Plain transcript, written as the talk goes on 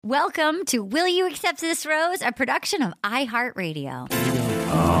Welcome to Will You Accept This Rose, a production of iHeartRadio.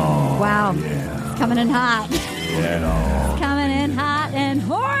 Oh, wow. Yeah. It's coming in hot. Yeah. It's coming in hot and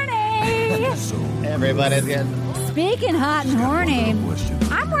horny. Everybody's good. Speaking hot and horny,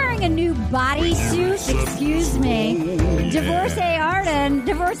 I'm wearing a new bodysuit. Excuse me.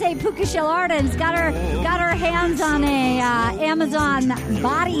 Divorcee Pukashil Arden's got her hands on a Amazon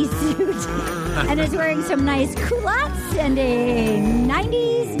bodysuit and is wearing some nice culottes and a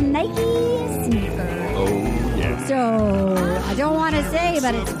 90s Nike sneaker. Oh, yeah. So I don't want to say,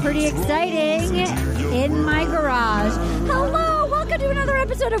 but it's pretty exciting in my garage. Hello, welcome to another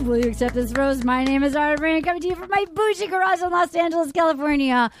episode of Will You Accept This Rose? My name is Ara Brand, coming to you from my bougie garage in Los Angeles,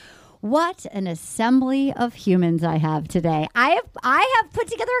 California. What an assembly of humans I have today. I have put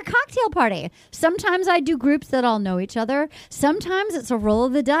together a cocktail party. Sometimes I do groups that all know each other. Sometimes it's a roll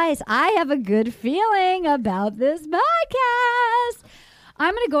of the dice. I have a good feeling about this podcast.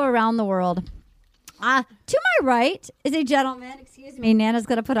 I'm going to go around the world. To my right is a gentleman, excuse me, Nana's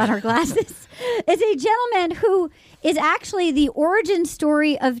going to put on her glasses, is a gentleman who is actually the origin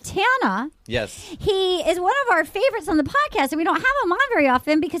story of Tana. Yes. He is one of our favorites on the podcast, and we don't have him on very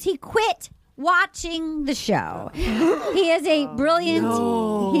often because he quit watching the show. He is a brilliant,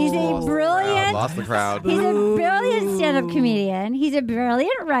 Lost the crowd. He's a brilliant stand-up comedian. He's a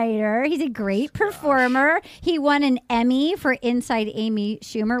brilliant writer. He's a great performer. He won an Emmy for Inside Amy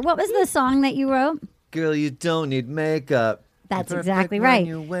Schumer. What was the song that you wrote? Girl, you don't need makeup. That's You're exactly perfect right. When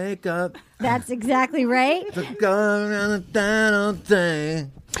you wake up. That's exactly right. To go around the final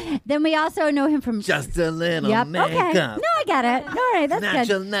thing. Then we also know him from Just a little Yep. makeup. Okay. No, I get it. All right, that's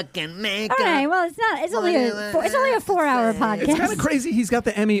Natural good. looking makeup. All right. Well, it's not. It's only a 4-hour podcast. It's kind of crazy. He's got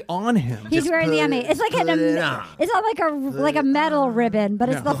the Emmy on him. He's wearing the Emmy. It's like put it on. it's not like a metal ribbon, but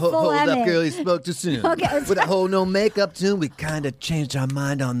it's the full Hold Emmy. up, girl, you spoke too soon. Okay. With a whole no makeup tune, we kind of changed our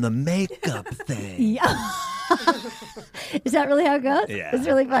mind on the makeup thing. Yeah. Is that really how it goes? Yeah. It's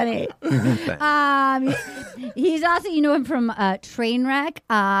really funny. He's also, you know him from Trainwreck.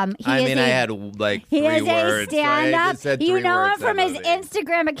 I had like He 3 is words. a stand-up. I just said You 3 know him words, from that his movie.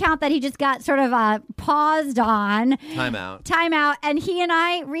 Instagram account that he just got sort of paused on. Time out. And he and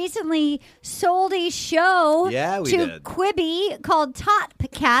I recently sold a show Yeah, we to did. Quibi called Tot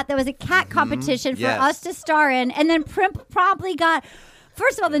Cat. That was a cat competition for Yes. us to star in. And then promptly got...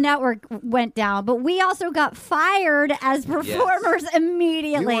 First of all, the network went down, but we also got fired as performers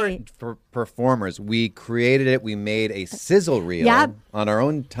immediately. We weren't performers. We created it. We made a sizzle reel on our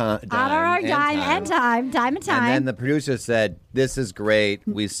own time. On our own time and time. And then the producer said, "This is great.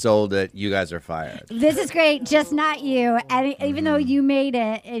 We sold it. You guys are fired." This is great, just not you. And even though you made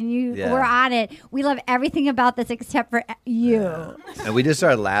it and you were on it, we love everything about this except for you. And we just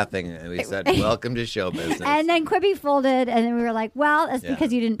started laughing and we said, "Welcome to show business." And then Quibi folded, and then we were like, well, that's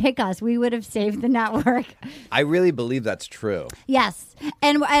because you didn't pick us. We would have saved the network. I really believe that's true. Yes.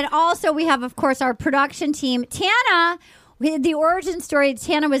 And also we have, of course, our production team. Tana, the origin story,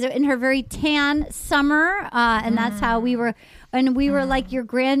 Tana was in her very tan summer, and that's how we were, and we were like your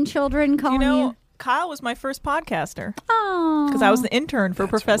grandchildren calling you. Kyle was my first podcaster. Oh. Because I was the intern for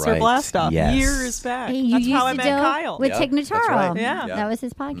Professor right. Blastoff Yes. years back. You That's used how I to met do Kyle. with Yep, Tig that's Notaro. right. Yeah. That was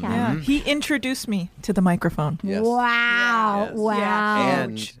his podcast. Yeah. He introduced me to the microphone. Yes. Wow. Yes. Wow.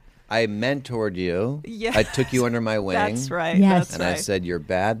 And I mentored you. Yes. I took you under my wing. That's right. Yes. That's And right. I said, "You're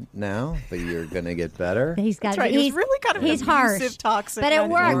bad now, but you're going to get better." He's got. That's right. He was He's really kind of he's an harsh, abusive, toxic. but it man.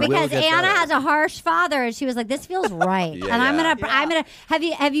 worked You will because get Anna better. has a harsh father, and she was like, "This feels right." Yeah, and I'm yeah. gonna.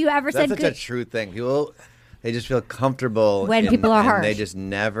 Have you ever That's said such a true thing. People, they just feel comfortable When people are and harsh. They just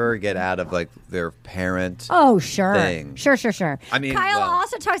never get out of like their parent. Oh, sure. thing. Sure. I mean, Kyle well-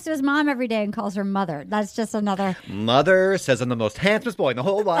 also talks to his mom every day and calls her mother. That's just another. Mother says I'm the most handsomest boy in the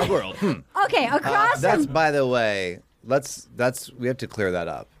whole wide world. Okay, across That's, from. by the way, we have to clear that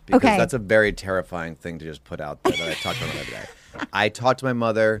up because Okay. that's a very terrifying thing to just put out there that I talk to my mother every day. I talk to my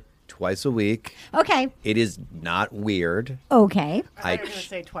mother twice a week. Okay. It is not weird. Okay. I was going to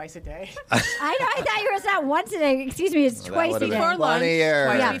say twice a day. I thought you were saying once a day. Excuse me, it's That twice a would've day. been Before lunch. funnier.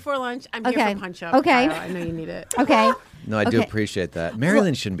 Twice Yeah. before lunch. I'm Okay. here for punch-up. Okay. Kyle. I know you need it. Okay. No, I do Okay. appreciate that.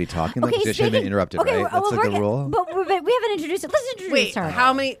 Marilyn shouldn't be talking. Okay. She shouldn't be interrupted, okay, right? well, That's like the rule. But we haven't introduced it. Let's introduce Wait, her.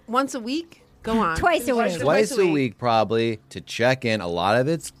 how many? Once a week? Go on. Twice a week. Twice a week, probably, to check in. A lot of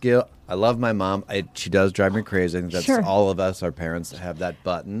it's guilt. I love my mom. She does drive me crazy. I think that's Sure. all of us, our parents, have that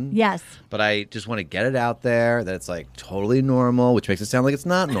button. Yes. But I just want to get it out there that it's like totally normal, which makes it sound like it's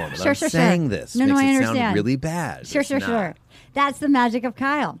not normal. Sure, I'm sure, saying sure. this No, makes I it understand. sound really bad. Sure, It's sure, not. sure. That's the magic of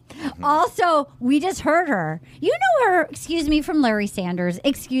Kyle. Also, we just heard her. You know her, excuse me, from Larry Sanders.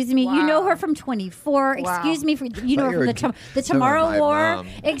 Excuse me. You know her from 24. Wow. Excuse me. You know her from the Tomorrow my War. mom.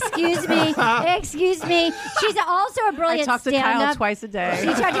 Excuse me. Excuse me. She's also a brilliant I talk to stand-up. Kyle twice a day. She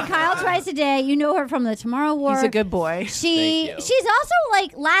talked to Kyle twice a day. You know her from the Tomorrow War. He's a good boy. She's Thank you. also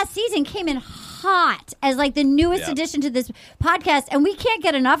like last season came in hot as like the newest Yeah. addition to this podcast, and we can't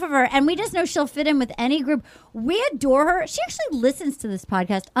get enough of her, and we just know she'll fit in with any group. We adore her. She actually listens to this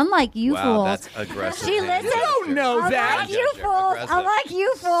podcast, unlike you Wow, fools. that's aggressive. She listens. don't know Unlike that. you fools. Aggressive. Unlike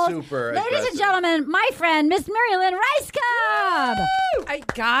you fools. Super Ladies aggressive. and gentlemen, my friend Miss Mary Lynn Rajskub. I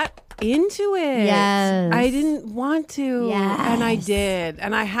got into it. Yes. I didn't want to. Yes. And I did.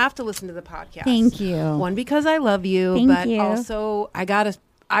 And I have to listen to the podcast. Thank you. One, because I love you. Thank but you. also,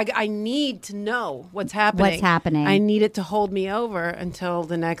 I need to know what's happening. What's happening. I need it to hold me over until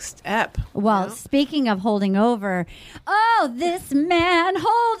the next ep. Well, you know? speaking of holding over, this man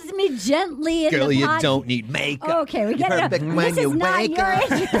holds me gently in Girl, the you pot. don't need makeup. Okay, we You're get it. perfect when This you is not wake your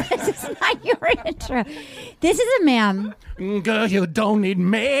up. intro. This is not your intro. This is a man. Girl, you don't need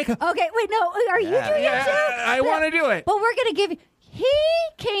makeup. Okay, wait, no. Are you Yeah. doing it too? I want to do it. But we're gonna give you. He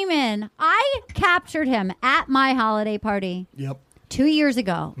came in. I captured him at my holiday party Yep. 2 years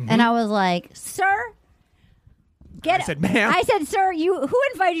ago, and I was like, "Sir, get." I said, "Ma'am." I said, "Sir, who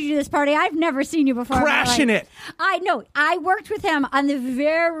invited you to this party? I've never seen you before." in my Crashing life." it. I know. I worked with him on the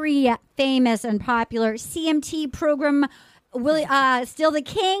very famous and popular CMT program. Still the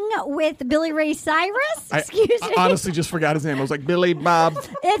King with Billy Ray Cyrus. Excuse me. I honestly just forgot his name. I was like, Billy Bob.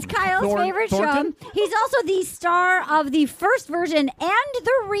 It's Kyle's favorite Thornton? show. He's also the star of the first version and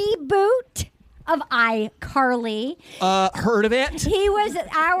the reboot of iCarly. Heard of it? He was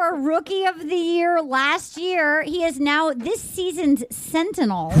our Rookie of the Year last year. He is now this season's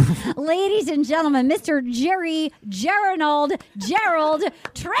Sentinel. Ladies and gentlemen, Mr. Gerald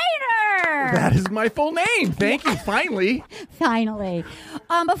Trainor. That is my full name. Thank you. Finally. Finally.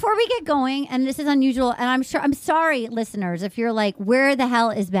 Before we get going, and this is unusual, and I'm sorry, listeners, if you're like, where the hell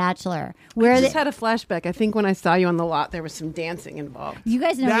is Bachelor? Where I the, just had a flashback. I think when I saw you on the lot, there was some dancing involved. you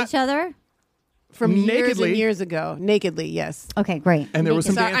guys know That- each other? From years Nakedly. and years ago. Nakedly, yes. Okay, great. And there was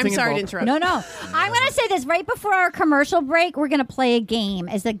some I'm dancing sorry to involved. interrupt. No. I'm going to say this right before our commercial break. We're going to play a game.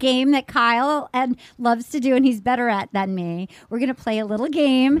 It's a game that Kyle loves to do, and he's better at than me. We're going to play a little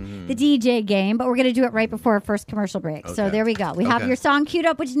game, the DJ game, but we're going to do it right before our first commercial break. So Okay. there we go. We have Okay. your song queued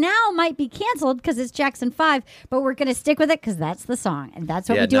up, which now might be canceled because it's Jackson 5, but we're going to stick with it because that's the song, and that's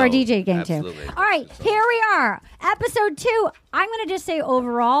what Yeah, we do our no, DJ game absolutely. to. All right, here we are. Episode 2. I'm going to just say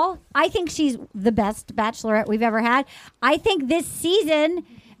overall, I think she's the best bachelorette we've ever had. I think this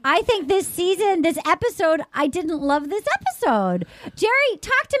episode, I didn't love this episode. Jerry,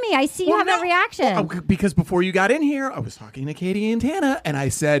 talk to me. I see you have a reaction. Oh, because before you got in here, I was talking to Katie and Tana, and I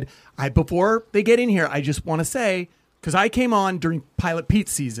said, before they get in here, I just want to say, because I came on during Pilot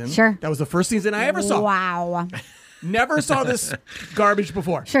Pete's season. Sure. That was the first season I ever saw. Wow. Never saw this garbage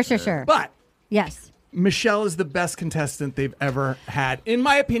before. Sure. But Yes. Michelle is the best contestant they've ever had, in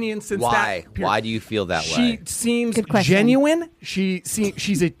my opinion, since Why? that period. Why do you feel that She way? seems Good question. genuine.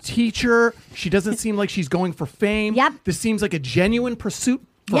 She's a teacher. She doesn't seem like she's going for fame. Yep. This seems like a genuine pursuit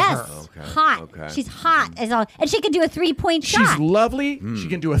for Yes. her. Hot. Okay. She's hot as all. And she can do a 3-point She's shot. lovely. She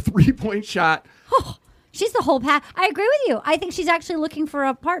can do a 3-point shot. She's the whole pack. I agree with you. I think she's actually looking for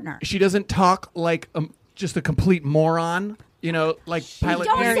a partner. She doesn't talk like just a complete moron. You know, like Pilot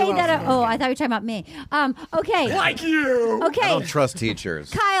Don't Pete. say that. I thought you were talking about me. Okay. Like you. Okay. I don't trust teachers.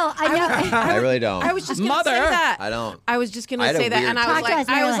 Kyle, I know. I really don't. I was just going to Mother. say that. I don't. I was just going I to had a say that, weird- and I Talk was to like, us,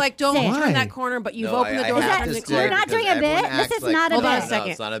 Marilyn. don't Say it. turn that corner, but you've No, opened the I door. have to to the stay We're corner. not doing because a bit. everyone This acts is like- not a Hold on a bit. No, second.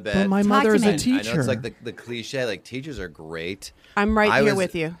 it's not a bit. But my Talk to mother's me. a I know I teacher. know it's like the cliche, like teachers are great. I'm right I here was-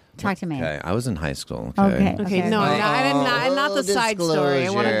 with you. Talk to me. Okay, I was in high school. Okay. Okay, no, I didn't. Not the side story. I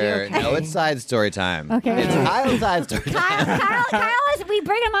want to do. Disclosure. No, it's side story time. Okay. It's Kyle's side story time. Kyle is. We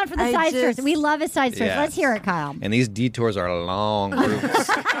bring him on for the I side stories. just- We love his side stories. Yes. Let's hear it, Kyle. And these detours are long routes.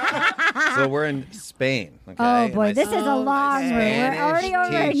 So we're in Spain. Okay? Oh boy, My this is a long route. Spanish We're already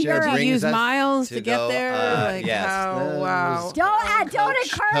over in teacher Europe. brings Use us miles to get go, there? Like, yes. how- That wow. was Don't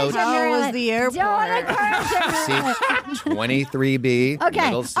encourage him. How Marilyn. was the airport? Don't encourage him. seat 23B. Okay.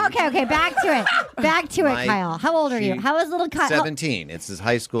 middle seat, Okay. Back to it. Back to it, My- Kyle. How old are you? she- How is little Kyle? 17. It's his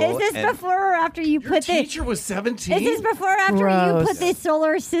high school. Is this and before or after you Your put the? teacher was 17. Is this before or after you Gross. put the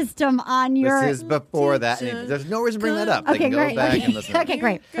solar system on your? This is before that. And there's no reason to bring that up. They Okay, can go great. back Okay. and listen. Okay,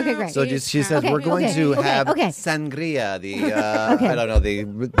 great. So just, she says Okay, we're going okay, to okay, have okay. sangria, the I don't know,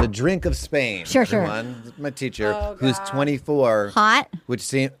 the drink of Spain. Sure. Everyone. My teacher, who's 24, Hot. which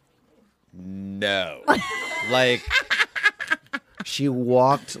seemed no, like She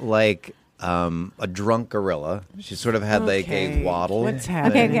walked like a drunk gorilla. She sort of had like a waddle. What's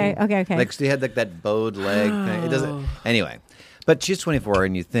happening? Okay. Like she had like that bowed leg thing. It doesn't. Anyway, but she's 24,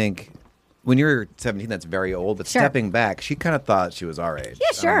 and you think when you're 17, that's very old. But Sure. stepping back, she kind of thought she was our age.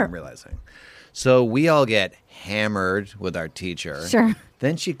 Yeah, sure. I'm realizing. So we all get hammered with our teacher. Sure.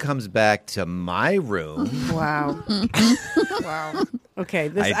 Then she comes back to my room. Wow. Wow. Okay.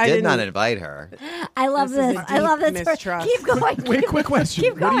 This I did not invite her. I love This is this. a I love deep this. mistrust. Keep going. Wait, quick question.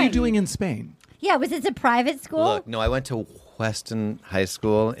 Keep What are you going. doing in Spain? Yeah, was it a private school? Look, no, I went to Weston High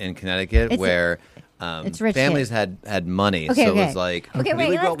School in Connecticut, where it's rich families kids. had money. Okay, so okay. it was like, Okay, wait,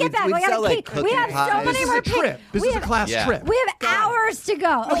 let's get back. We'd We gotta sell, like, keep. cookie We have so pies. many This is more a trip. This is a class Yeah. trip. We have hours to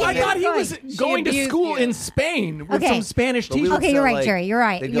go. Okay, Oh, I keep thought he going. was going to abused school you. in Spain with Okay. some Spanish But we teacher. would Okay, you're sell, right, like- Jerry. You're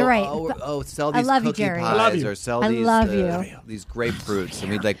right. they'd You're go, right. Sell I these love you, cookie Jerry. pies I love you. or sell I these love you. these grapefruits,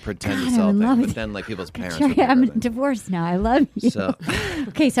 and we'd like pretend God, to I sell love things, you. but then like people's parents Jerry, would be I'm present. divorced now. I love you. So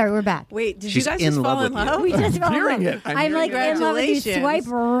Okay, sorry, we're back. Wait, did She's you guys in just love fall in with you. love? We just fell in hearing love. it. I'm I'm like hearing in love with you. Congratulations. Swipe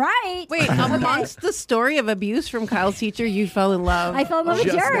right. Wait, amongst the story of abuse from Kyle's teacher, you fell in love. I fell in love with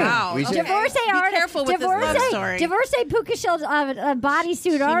Just Jerry. Wow. We should- Divorcee Be artist. careful with this love story. Divorcee puka shell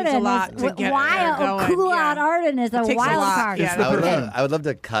bodysuit artist. a lot to get wild, her going, cool out yeah. artist is a takes a wild lot, card. yeah. I would love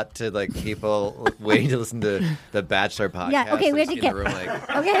to cut to like people waiting to listen to the Bachelor podcast. Yeah, okay, we have to in get. the room, like,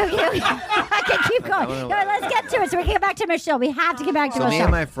 Okay. I can keep going. wanna- No, let's get to it so we can get back to Michelle. We have to get back to So me Michelle.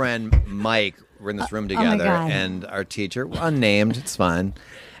 and my friend Mike were in this room my together, God. and our teacher, unnamed, it's fine.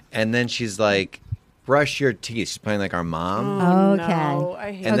 And then she's like, "Brush your teeth." She's playing like our mom, Okay. No,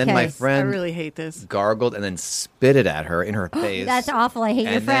 I hate and then my Okay. I friend really hate this. gargled and then spit it at her in her face. That's awful. I hate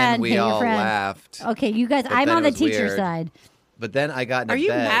your and friend. then we hate your all friend. laughed. Okay, you guys. But I'm then on it the was teacher weird. side. But then I got in Are you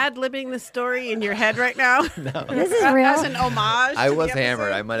bed. mad-libbing the story in your head right now? This is real. As an homage? I to the was episode?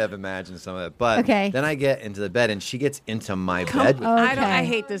 hammered. I might have imagined some of it. But Okay. then I get into the bed, and she gets into my bed with Okay. I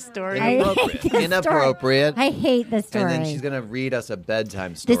hate this story. I hate Inappropriate. this story. Inappropriate. I hate this story. And then she's gonna read us a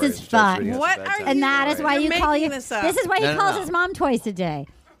bedtime story. This is She starts fun. reading us a What bedtime are and you- that is story. why You're you call making you. this up. This is why he No, no, calls no. his mom twice a day.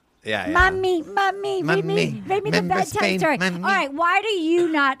 Yeah, yeah. Mommy, read Mommy, me the remember bedtime Spain, story. mommy. All right, why do you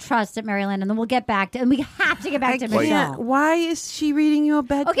not trust it, Maryland? And then we'll get back to, and we have to get back to Michelle. Why is she reading you a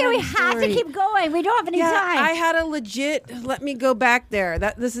bedtime Okay, we have to story? keep going. We don't have any Yeah, time. I had a legit. Let me go back there.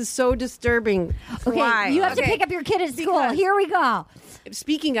 This is so disturbing. Okay, Why? you have to Okay. pick up your kid at school. Because- Here we go.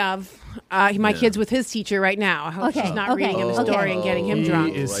 Speaking of, my kid's with his teacher right now. I hope Okay, she's not okay, reading him a okay. story and getting him He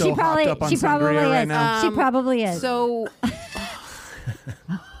drunk. is She so probably, hopped up on she probably sangria is. right now. She probably is. So,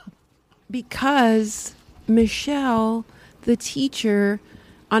 because Michelle, the teacher,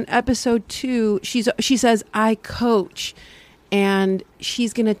 on episode 2, she says, "I coach," and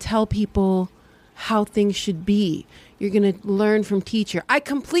she's going to tell people how things should be. You're going to learn from teacher. I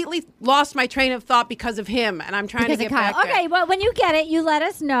completely lost my train of thought because of him, and I'm trying because to of get Kyle. back there. Okay, well, when you get it, you let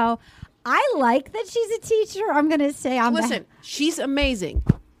us know. I like that she's a teacher. I'm going to say I'm Listen, she's amazing.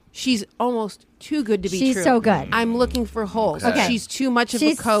 She's almost too good to be She's true. so good. I'm looking for holes. Okay. She's too much of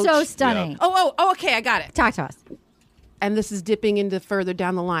she's a coach. so stunning. Oh, okay, I got it. Talk to us. And this is dipping into further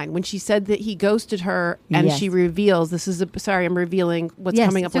down the line. When she said that he ghosted her and Yes. she reveals, sorry, I'm revealing what's Yes,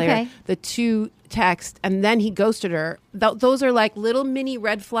 coming up it's later. okay. The 2 texts, and then he ghosted her. Those are like little mini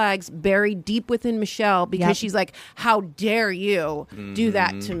red flags buried deep within Michelle because Yep. she's like, how dare you do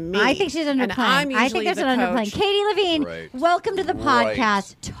that to me? I think she's And underplaying. I'm I think usually there's the an underplaying. coach. Katie Levine, Right. welcome to the Right.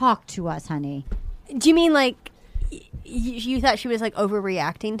 podcast. Talk to us, honey. Do you mean like you thought she was like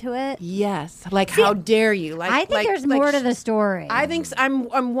overreacting to it? Yes. Like, how dare you? Like, I think like- there's like more to the story. I think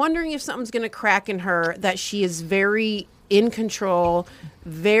I'm wondering if something's going to crack in her, that she is very in control,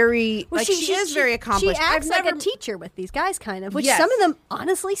 very she is very accomplished. She acts I've like never a teacher with these guys, kind of, which Yes. some of them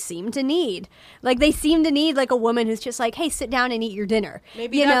honestly seem to need. Like they seem to need like a woman who's just like, hey, sit down and eat your dinner.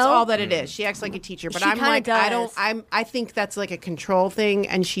 Maybe you that's know? all that it is. She acts like a teacher, but She I'm kinda like I does. don't. I think that's like a control thing,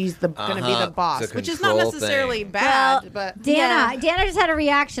 and she's going to be the boss, It's a which is not control necessarily thing. bad. Well, but Dana just had a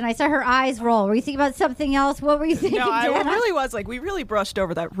reaction. I saw her eyes roll. Were you thinking about something else? What were you thinking, No, I Dana? really was like, we really brushed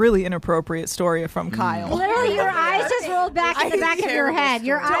over that really inappropriate story from Kyle. Literally, your eyes just rolled back in the back of your head.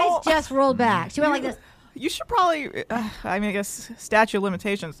 Your eyes just rolled back. She went like this. You should probably, I mean, I guess statute of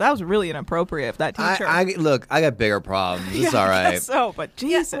limitations. That was really inappropriate if that teacher. Look, I got bigger problems. It's all I right. guess so, but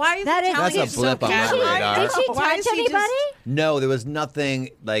Jesus. why is That it is- telling That's a it blip so on my casually? radar. Did she Why touch is he just- anybody? No, there was nothing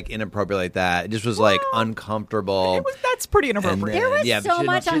like inappropriate like that. It just was like uncomfortable. That's pretty And inappropriate. then- There was yeah, but so she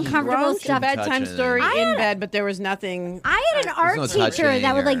much didn't- uncomfortable Wrong stuff. bedtime touching. story I in had- bed, but there was nothing. I had an art no teacher touching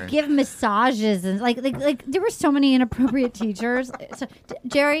that would or- like give massages and like there were so many inappropriate teachers. So,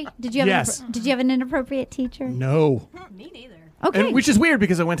 Jerry, did you have Yes. did you have an inappropriate teacher? No. Me neither. Okay. And, which is weird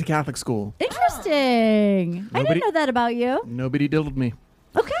because I went to Catholic school. Interesting. I didn't know that about you. Nobody diddled me.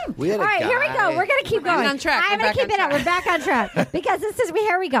 Okay. We had a All right, here we guy- go. We're going to keep going. on track. I'm We're going to back keep it on up. track. We're back on track because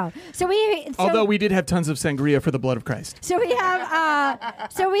here we go. Although we did have tons of sangria for the blood of Christ. So we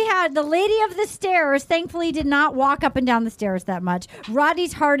had the lady of the stairs. Thankfully, did not walk up and down the stairs that much.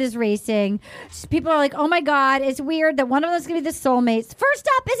 Rodney's heart is racing. People are like, "Oh my God, it's weird that one of them is going to be the soulmates." First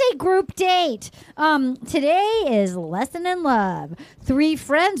up is a group date. Today is Lesson in Love. 3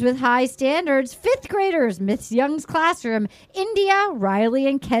 friends with high standards. 5th graders, Miss Young's classroom. India, Riley,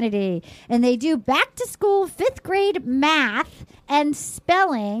 and Kennedy, and they do back to school 5th grade math and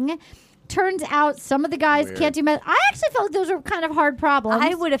spelling. Turns out some of the guys can't do math. I actually felt like those were kind of hard problems.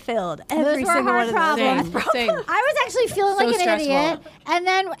 I would have failed Those every were single hard one of those. problems. Same. I was actually feeling So like an stressful. idiot, and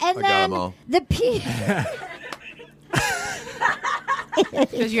then got 'em all. the P.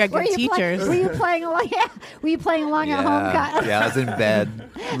 Because you had good teachers Were you playing along? Yeah. Were you playing along at home, Kyle? Yeah, I was in bed.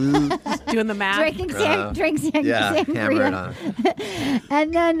 doing the math. Drinking Hammer it on.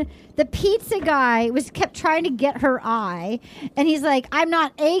 And then the pizza guy kept trying to get her eye, and he's like, "I'm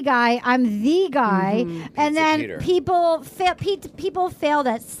not a guy, I'm the guy." And then Peter. people failed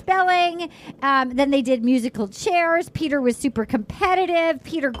at spelling. Then they did musical chairs. Peter was super competitive.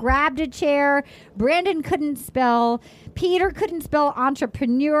 Peter grabbed a chair. Brandon couldn't spell. Peter couldn't spell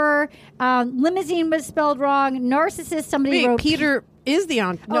entrepreneur. Limousine was spelled wrong. Narcissist. Somebody Wait, wrote Peter is the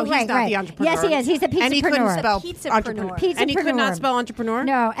entrepreneur. Oh, he's not the entrepreneur. Yes, he is. He's a And he couldn't pizzapreneur. spell Pizzapreneur. entrepreneur. And he could Pizzapreneur. not spell entrepreneur?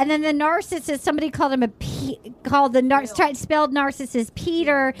 No, and then the narcissist. Somebody called him spelled narcissist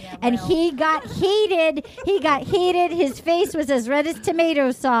Peter, and he got hated. His face was as red as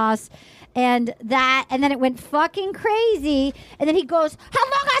tomato sauce. And then it went fucking crazy. And then he goes, "How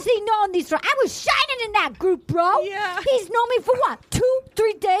long has he known these? I was shining in that group, bro. Yeah. He's known me for what?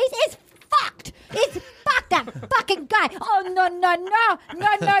 2-3 days? It's fucked. It's fucked, that fucking guy. Oh,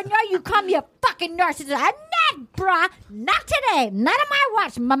 no. You call me a fucking narcissist. I'm not, brah. Not today. Not on my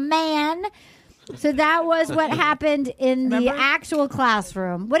watch, my man." So that was what happened in the actual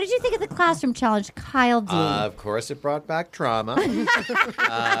classroom. What did you think of the classroom challenge, Kyle D? Of course, it brought back trauma.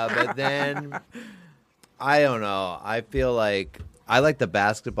 But then, I don't know. I feel like I like the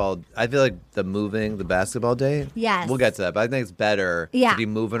basketball. I feel like the basketball day. Yes. We'll get to that. But I think it's better Yeah. to be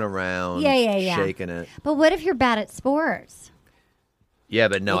moving around, Yeah. shaking it. But what if you're bad at sports? Yeah,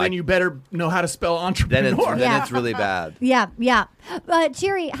 but no, Well, then you better know how to spell then entrepreneur. it's really bad. Yeah.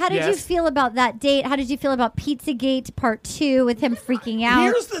 Jerry, how did you Yes? feel about that date? How did you feel about Pizzagate Part 2 with him freaking out?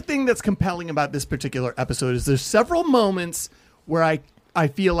 Here's the thing that's compelling about this particular episode is there's several moments where I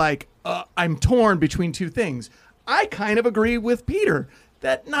feel like I'm torn between two things. I kind of agree with Peter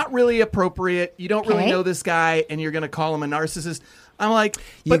that not really appropriate. You don't really Okay. know this guy, and you're going to call him a narcissist. I'm like,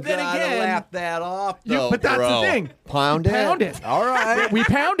 You but then gotta again, laugh that off, though, but that's bro. the thing. Pound it. All right, we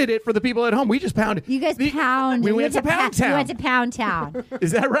pounded it for the people at home. We just pounded. You guys pounded. We You went to Pound You Town. went to Pound Town.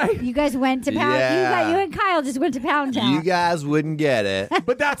 Is that right? You guys went to Pound. Yeah. You and Kyle just went to Pound Town. You guys wouldn't get it.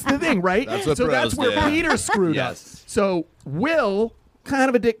 But that's the thing, right? That's what so pros that's where do. Peter screwed up. Yes. So Will, kind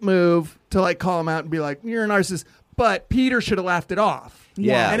of a dick move to like call him out and be like, "You're a narcissist," but Peter should have laughed it off.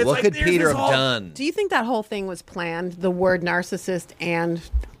 Yeah, And it's what like, could there's Peter this have whole- done? Do you think that whole thing was planned? The word narcissist and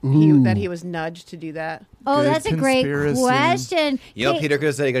that he was nudged to do that? Oh, Good that's a great conspiracy. question. You know, Hey, Peter could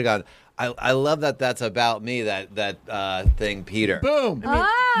have said, he could have gone, I love that that's about me, that thing, Peter. Boom.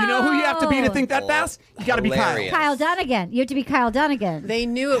 You know who you have to be to think that fast? You got to be Kyle. Hilarious. Kyle Dunnigan. You have to be Kyle Dunnigan. They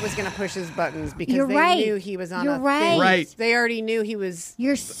knew it was going to push his buttons because You're they right. knew he was on You're a right. thing. Right. They already knew he was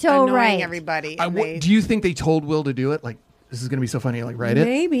You're so annoying right. everybody. I and w- they- do you think they told Will to do it? Like, this is going to be so funny. Like, write it.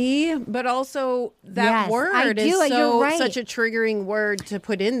 Maybe, but also that Yes, word I is do. You're so right. such a triggering word to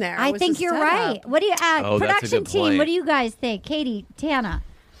put in there. I It was think a you're setup. right. What do you, Oh, that's a production good team? point. What do you guys think? Katie, Tana.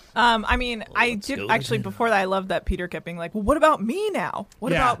 I mean, I did go. actually before that. I loved that Peter kept being like, "Well, what about me now?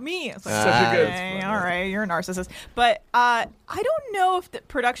 What Yeah. about me?" It's like, Such a good- okay, all right, you're a narcissist. But I don't know if the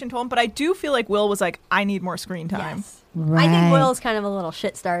production told him, but I do feel like Will was like, "I need more screen time." I think Will's kind of a little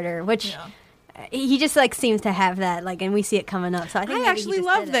shit starter, which Yeah. he just like seems to have that, like, and we see it coming up. So I think I maybe actually he just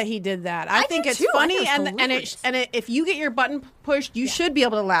love did that it. he did that. I think do it's too. I funny, think it's and hilarious. if you get your button pushed, you should be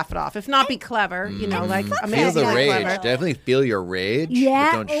able to laugh it off. If not, be clever. You know, like Feel amazing the rage. clever. Definitely feel your rage.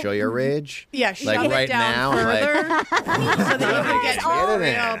 Yeah. But don't show your rage. Yeah, like shove right it down now. further so that you can get Get in real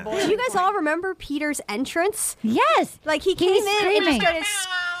there. boy. Do you guys all remember Peter's entrance? Yes. Like he came in and screaming. just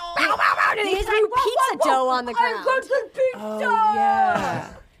started and he threw pizza dough on the ground. Oh yeah.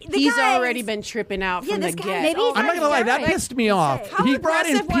 The He's guy already is- been tripping out Yeah, from this the guy get. maybe he's I'm not gonna lie, that Right. pissed me off. How he brought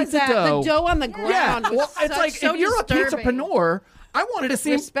in aggressive was pizza that? dough. The dough on the ground. Yeah, was well, it's like so if you're disturbing. a pizzapreneur, I wanted to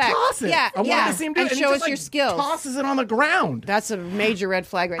see Respect. him toss it. Yeah, I wanted yeah. to see him do And it. show he us just, your skills. Tosses it on the ground. That's a major red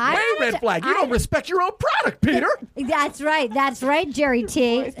flag right there. Way red flag. You don't respect your own product, Peter. That's right, Jerry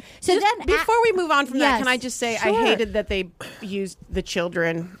T. So Just then, before we move on from that, yes, can I just say sure. I hated that they used the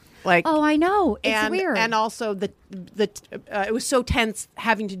children. Like, oh, I know. It's and, weird. and also it was so tense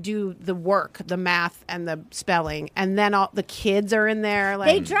having to do the work, the math and the spelling, and then all the kids are in there. Like,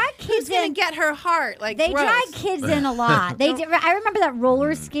 they drag kids who's gonna in. get her heart? Like, They gross. drag kids in a lot. They did, I remember that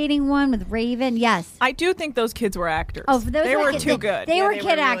roller skating one with Raven. Yes. I do think those kids were actors. Oh, those they were kid- too good. They were they kid were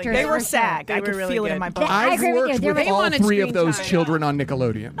really actors. good. They for were sure. SAG. They I were could really feel it good. in my I bones. I've agree with you. worked They with were- all wanted 3 of screen those time. children on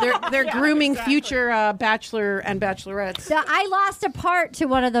Nickelodeon. They're grooming future bachelor and bachelorettes. So I lost a part to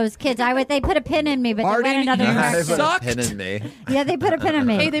one of those kids. They put a pin in me, but Arden, they went another you direction. sucked. Pin in me. Yeah, they put a pin in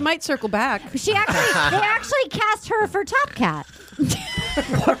me. Hey, they might circle back. They actually cast her for Top Cat.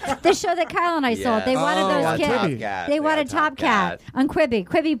 The show that Kyle and I sold. They wanted Oh, those kids. Quibi. They wanted Top Cat on Quibi.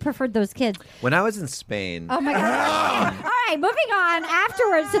 Quibi preferred those kids. When I was in Spain, Oh my god! All right, moving on.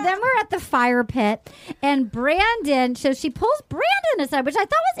 Afterwards, so then we're at the fire pit, and Brandon. So she pulls Brandon aside, which I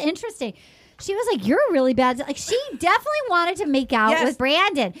thought was interesting. She was like, "You're really bad." Like she definitely wanted to make out Yes. with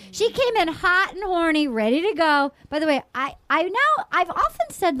Brandon. She came in hot and horny, ready to go. By the way, I've often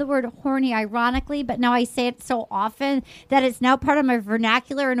said the word horny ironically, but now I say it so often that it's now part of my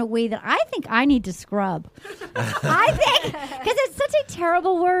vernacular in a way that I think I need to scrub. I think because it's such a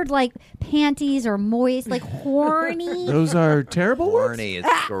terrible word, like panties or moist, like horny. Those are terrible words. horny is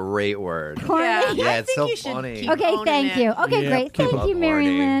a great word. Horny. Yeah, I it's think so you should funny. keep Okay, owning thank it. you. Okay, Yep, great. keep Thank up you, Mary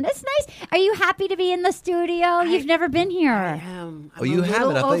horny. Lynn. It's nice. Are you happy to be in the studio? You've never been here. I'm Oh, you a haven't?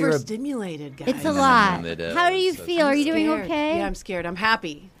 little I thought you were- overstimulated, guys. It's a lot. It is. How do you feel? Are you doing Scared. okay? Yeah, I'm scared. I'm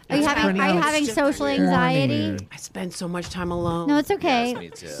happy. Are you having It's social just anxiety? I spend so much time alone. No, it's okay. Yes, me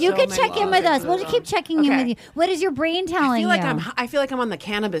too. You So can many check in with us. We'll just keep checking in Okay. with you. What is your brain telling I feel like you? I feel like I'm on the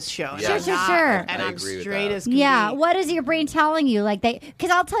cannabis show. Sure, I'm sure, not, sure. And I I'm agree with straight that. as can Yeah. be. What is your brain telling you? Like because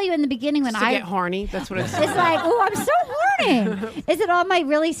I'll tell you in the beginning when To I get horny. That's what it's. it's like, oh, I'm so horny. Is it all my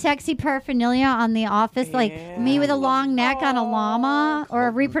really sexy paraphernalia on The Office? Like me with a long neck on a llama or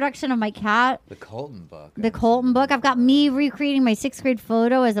a reproduction of my cat? The Colton book. The Colton book. I've got me recreating my 6th grade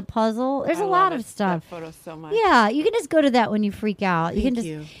photo as a puzzle. There's a lot of stuff. That photo so much. Yeah, you can just go to that when you freak out. You can Thank just.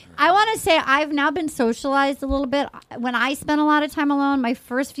 you. I want to say I've now been socialized a little bit. When I spent a lot of time alone, my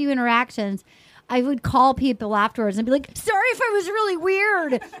first few interactions, I would call people afterwards and be like, "Sorry if I was really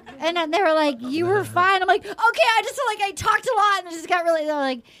weird," and then they were like, "You were fine." I'm like, "Okay, I just feel like I talked a lot and it just got really." They're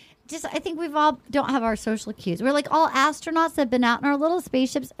like, I think we've all don't have our social cues. We're like all astronauts that have been out in our little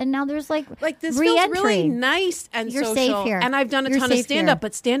spaceships, and now there's like This re-entry. feels really nice and You're social. safe here. And I've done a You're ton of safe stand up, here.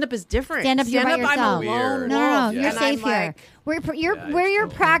 but stand up is different. Stand up, you're by I'm yourself. a lone Weird. No, wolf. you're Yeah. And safe I'm here. like, We're your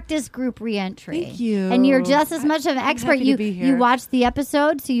practice group reentry. Thank you. And you're just as much of an expert. happy to be You here. watched the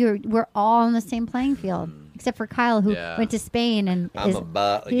episode, so we're all on the same playing field, except for Kyle, who Yeah. went to Spain and I'm is, a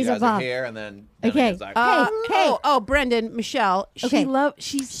butt. Like, he's you a guys buff. are here, and then Okay. Dunnigan's like, Hey. Brendan, Michelle. Okay.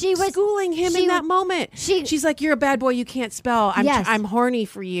 She was schooling him she in that was- moment. She's like, "You're a bad boy. You can't spell. Yes. I'm horny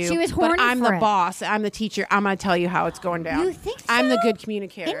for you." She was horny but I'm for the it. boss. I'm the teacher. I'm gonna tell you how it's going down. You think I'm the so? good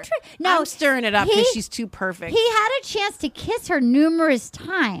communicator. No, I'm stirring it up he- because she's too perfect. He had a chance to kiss her numerous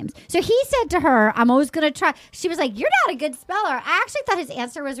times. So he said to her, "I'm always going to try." She was like, "You're not a good speller." I actually thought his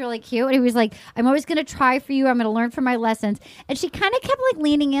answer was really cute. And he was like, "I'm always going to try for you. I'm going to learn from my lessons." And she kind of kept like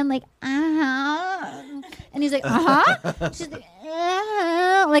leaning in like, "Uh-huh." And he's like, "Uh-huh." She's like,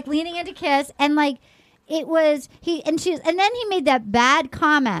 "Uh-huh," like leaning in to kiss. And like, it was and then he made that bad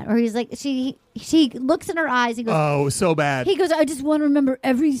comment where he's like, she looks in her eyes and goes, Oh, so bad. he goes, "I just want to remember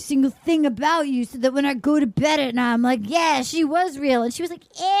every single thing about you so that when I go to bed at night, I'm like, yeah, she was real." And she was like,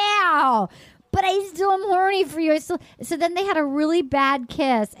 "Ew, but I still am horny for you." So then they had a really bad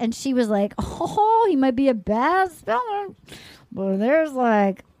kiss, and she was like, "Oh, he might be a bad speller, but there's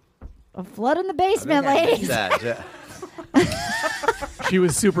like a flood in the basement, ladies." She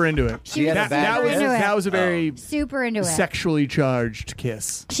was super into it. She was had a bad super into it. That was a very Super into it. sexually charged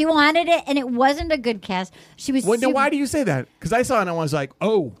kiss. She wanted it, and it wasn't a good kiss. She was. Well, now, super- why do you say that? Because I saw it and I was like,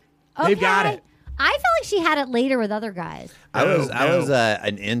 oh, they've got Okay. it. I felt like she had it later with other guys. I was No.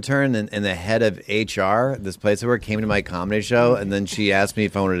 an intern, and the head of HR, this place I work, came to my comedy show, and then she asked me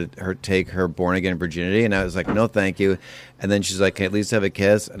if I wanted to take her born again virginity, and I was like, "No, thank you." And then she's like, "Can I at least have a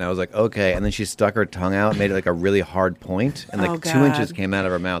kiss?" And I was like, "Okay." And then she stuck her tongue out, made it like a really hard point, and like Oh, 2 God. inches came out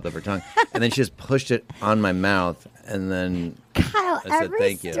of her mouth of her tongue, and then she just pushed it on my mouth, and then Kyle, I said, every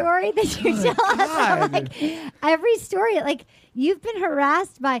 "Thank you." story that you tell us, I'm like, every story, like you've been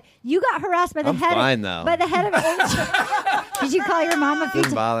harassed by, you got harassed by the I'm head, fine, though. by the head of HR. Did you call your mom a few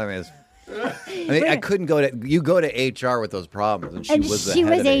Didn't times? bother me. I mean, I couldn't go to. You go to HR with those problems, and And was the she head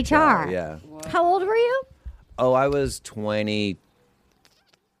was of HR. Yeah. How old were you? Oh, I was 20.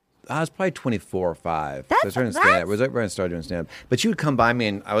 I was probably 24 or 5. That's- I was starting to stand up. I was right when I started doing stand up. But she would come by me,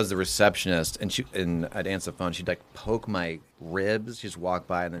 and I was the receptionist, and I'd answer the phone. She'd like poke my ribs. She'd just walk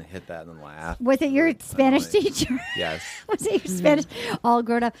by and then hit that and then laugh. Was it your Spanish annoying. teacher? Yes. Was it your Spanish all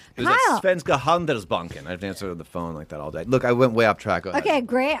grown up? It was Kyle. like Svenska Handelsbanken. I'd answer the phone like that all day. Look, I went way off track. Go ahead. Okay,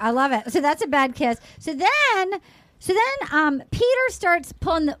 great. I love it. So that's a bad kiss. So then Peter starts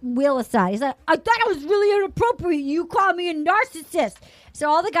pulling the Will aside. He's like, I thought it was really inappropriate. You call me a narcissist. So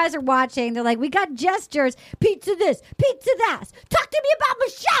all the guys are watching. They're like, we got gestures. Pizza this, pizza that. Talk to me about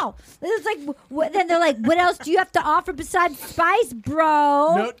Michelle. And it's like, then they're like, what else do you have to offer besides spice,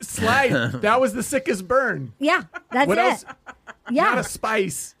 bro? No, slide. That was the sickest burn. Yeah, that's What it. else? Yeah. Not a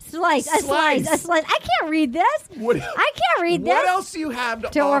spice. Slice. I can't read this. What- I can't read this. What else do you have to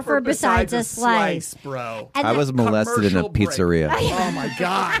To offer offer besides a slice? bro? And I the- was molested in a Commercial break. pizzeria. Oh my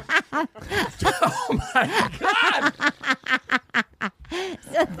god! Oh my god!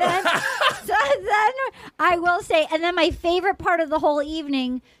 so then I will say, and then my favorite part of the whole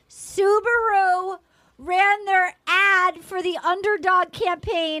evening, Subaru ran their ad for the Underdog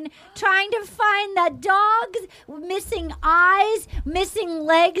campaign trying to find the dogs missing eyes, missing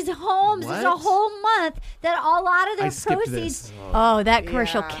legs homes. There's a What? whole month that a lot of I their skipped proceeds. this. Oh, that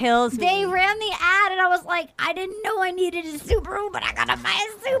commercial Yeah. kills me. They ran the ad, and I was like, I didn't know I needed a Subaru, but I gotta buy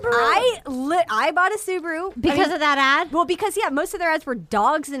a Subaru. I bought a Subaru because of that ad? Well, because most of their ads were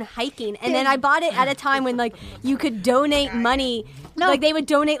dogs and hiking, and then I bought it at a time when like you could donate money. No. Like they would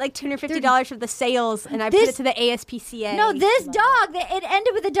donate like $250 for the sales, and I put it to the ASPCA. No, this dog, it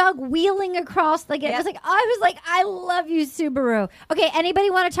ended with a dog wheeling across. Like, it was like, I love you, Subaru. Okay, anybody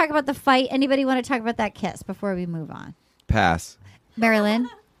want to talk about the fight? Anybody want to talk about that kiss before we move on? Pass. Marilyn?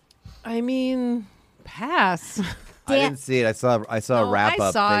 I mean, pass. I didn't see it. I saw a No, wrap I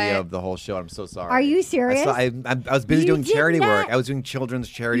up saw video it. of the whole show. I'm so sorry. Are you serious? I was busy You doing did charity not- work. I was doing children's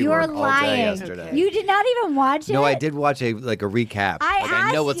charity You're work all day lying. yesterday. You did not even watch it? No, I did watch a recap.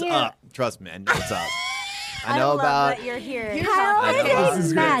 I know asked what's you- up. Trust me, I know what's up. I I know love about. that you're here. Kyle I know is this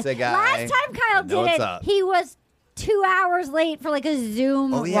is a great. mess. It's a guy. Last time Kyle I know did what's it, up. he was 2 hours late for like a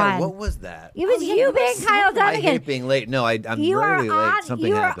Zoom Oh yeah, one. what was that? It was you being Kyle I Dunnigan. hate being late. No, I'm You are rarely late. on. Something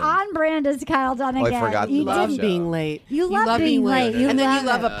You are happened. on brand as Kyle Dunnigan. forgot You the love show. being late. You love being late. You and then love you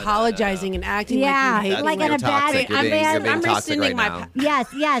love it. apologizing and acting Yeah, like you hate That's like being in a you're bad- toxic. You're I'm being, being- you're being I'm toxic rescinding right my now.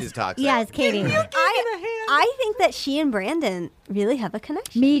 Yes, She's toxic. yes, Katie. I think that she and Brandon really have a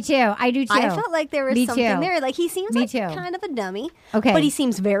connection. Me too. I do too. I felt like there was Me something too. there. Like he seems Me like too. kind of a dummy. Okay. But he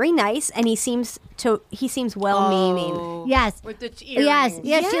seems very nice, and he seems well-meaning. Yes. With the Yes, earrings.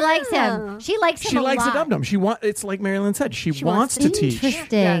 yes, she likes Yeah. him. She likes him She a likes lot. a dum dum. It's like Marilyn said. She wants to teach.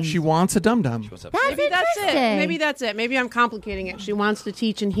 Interesting. She wants a dum dum. That's Maybe that's interesting. it. Maybe that's it. Maybe I'm complicating it. She wants to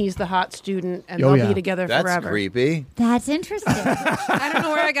teach, and he's the hot student, and Oh, they'll yeah. be together That's forever. creepy. That's interesting. I don't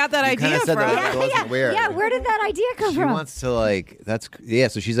know where I got that You idea kinda said from. that. It wasn't weird. Yeah, where did that idea come She from? wants to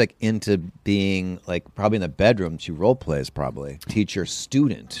so she's like into being like probably in the bedroom. She role plays probably teacher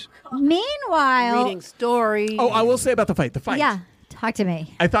student. Meanwhile, Reading stories. Oh, I will say about the fight. yeah, talk to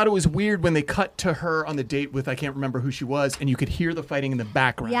me. I thought it was weird when they cut to her on the date with I can't remember who she was, and you could hear the fighting in the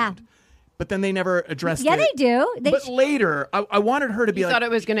background. Yeah. But then they never addressed Yeah, it. they do. They But later, I wanted her to be You like, thought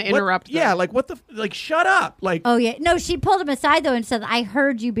it was gonna what- interrupt them. Yeah, like what the like? Shut up! Like, Oh yeah, no, she pulled him aside though and said, "I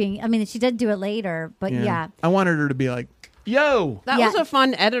heard you being." I mean, she did do it later, but yeah. I wanted her to be like, "Yo, That Yeah. was a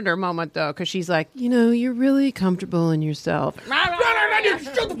fun editor moment, though, because she's like, you're really comfortable in yourself.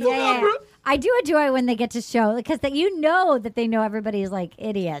 Yeah. I do enjoy when they get to show because that you know that they know everybody's like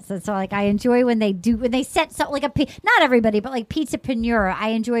idiots, and so like I enjoy when they set something like not everybody, but like Pizza Panura. I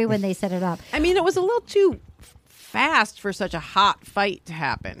enjoy when they set it up. I mean, it was a little too fast for such a hot fight to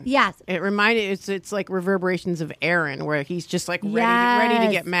happen. Yes. It reminded it's like reverberations of Aaron, where he's just like ready Yes.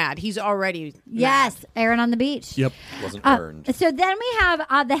 to get mad. He's already Yes, Aaron on the beach. yep." Wasn't earned. So then we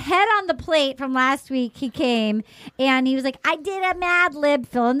have the head on the plate from last week. He came and he was like, "I did a Mad Lib,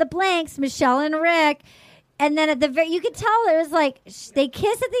 fill in the blanks, Michelle and Rick." And then at the very, you could tell it was like they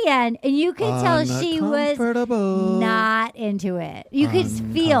kiss at the end, and you could tell she was Uncomfortable. not into it. You could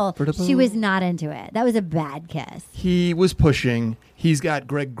feel she was not into it. That was a bad kiss. He was pushing. He's got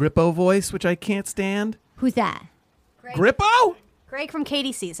Greg Grippo voice, which I can't stand. Who's that? Grippo? Greg from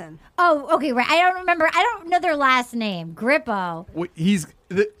Katie season. Oh, okay, right. I don't remember. I don't know their last name. Grippo. He's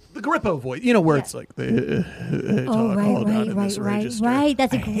the Grippo voice. You know where it's like the Oh, right. That's a register. great. I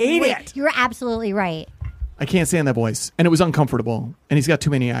hate great. it. You're absolutely right. I can't stand that voice. And it was uncomfortable. And he's got too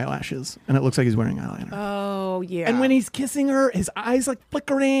many eyelashes. And it looks like he's wearing eyeliner. Oh, yeah. And when he's kissing her, his eyes like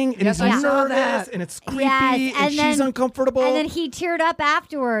flickering. And Yes, he's I saw nervous. that. And it's creepy. Yes, and she's uncomfortable. And then he teared up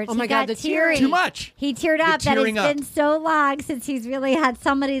afterwards. Oh my He God, got the tearing. teary. Too much. He teared The up that it's tearing up. been so long since he's really had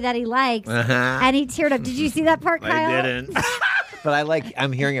somebody that he likes. And he teared up. Did you see that part, Kyle? I didn't. But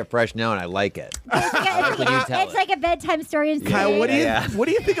I'm hearing it fresh now, and I like it. It's like a bedtime story. In Kyle, what do you Yeah. what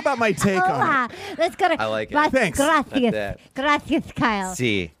do you think about my take on Hola. Let's go to. I like it. Thanks. Gracias. That's Gracias, Kyle.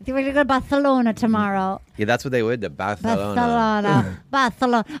 See, We're going to go to Barcelona tomorrow. yeah, that's what they would. The Barcelona.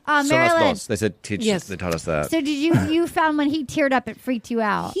 Barcelona. Son las Marilyn. dos. They said teach. Yes. They taught us that. So did you found when he teared up, it freaked you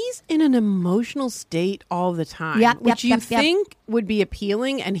out? He's in an emotional state all the time, Yep, which yep, you yep, yep. think would be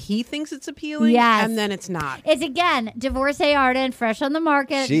appealing, and he thinks it's appealing, Yes. and then it's not. It's again divorcee Arden, fresh on the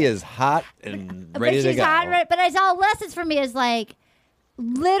market. She is hot and but ready to she's go. hot, right? But it's all lessons for me is like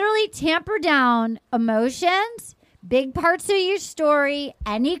literally tamper down emotions, big parts of your story,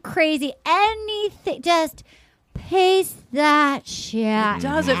 any crazy, anything, just pace that shit. It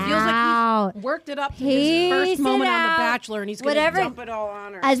does. It feels like out. he's worked it up to Pace his first it moment on out. The Bachelor, and he's going to Whatever- dump it all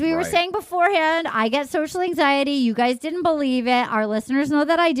on her. As we were Right. saying beforehand, I get social anxiety. You guys didn't believe it. Our listeners know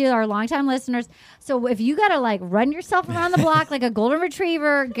that I do, our longtime listeners. So if you got to like run yourself around the block like a golden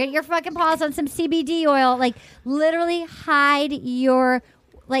retriever, get your fucking paws on some CBD oil, like literally hide your,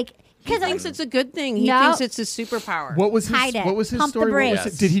 like, he thinks it's a good thing. He No. thinks it's his superpower. What was his Hide it. What was his Pump the story? What brakes.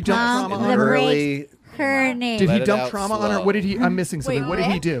 was it? Did he dump Pump trauma the on her? brakes. Early. her name. Did he Let it dump out trauma on her? slow. What did he? I'm missing something. What did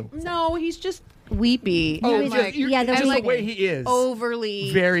he do? No, he's just weepy. Oh, and he's like, just- yeah, the just weeping. the way he is.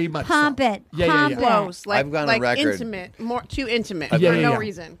 overly Very much. Pump so. it. Yeah, yeah, Pump yeah. it. close, like, I've gone on like record. intimate, more too intimate I've for Yeah, yeah, no yeah.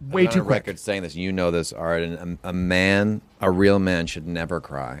 reason. Way I'm too on quick. record saying this. You know this, Arden. A real man should never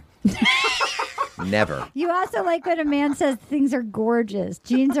cry. Never. You also like when a man says things are gorgeous.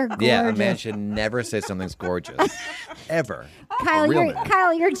 Jeans are gorgeous. Yeah, a man should never say something's gorgeous. Ever. Kyle, A real your man.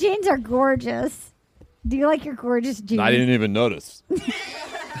 Kyle, your jeans are gorgeous. Do you like your gorgeous jeans? even notice.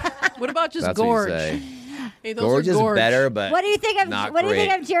 What about just That's gorge? what you say. Hey, those Gorge are is gorge. better, but What do you think of not What do you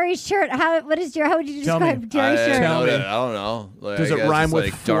think great. of Jerry's shirt? How would you Tell me. describe Jerry's I shirt? Tell me. don't know. Like, Does I it guess rhyme it's with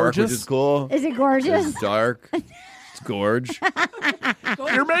like dark, which gorgeous? is cool? Is it gorgeous? It's dark. It's gorge.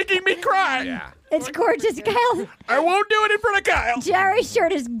 You're making me cry. Yeah. It's gorgeous, Kyle. I won't do it in front of Kyle. Jerry's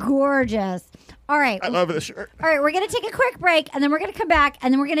shirt is gorgeous. All right. I love this shirt. All right, we're going to take a quick break, and then we're going to come back,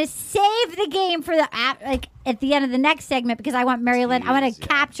 and then we're going to save the game for the like at the end of the next segment because I want Mary Lynn. I want to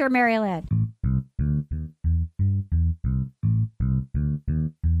capture Mary Lynn.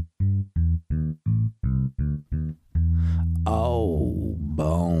 Oh,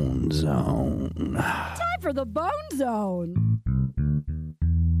 Bone Zone. Time for the Bone Zone.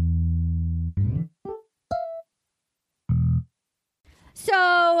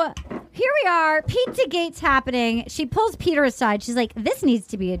 So here we are. Pizzagate's happening. She pulls Peter aside. She's like, "This needs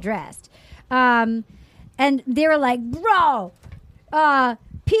to be addressed." And they were like, "Bro,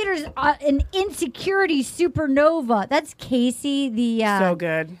 Peter's an insecurity supernova." That's Casey. The So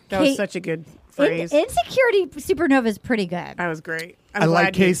good. That was Kate- such a good phrase. insecurity supernova is pretty good. That was great. I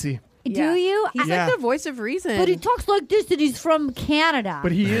like Casey, Do you? He's Yeah. like the voice of reason. But he talks like this, and he's from Canada.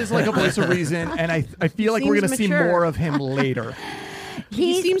 but he is like a voice of reason, and I feel like we're Seems going to see mature. more of him later.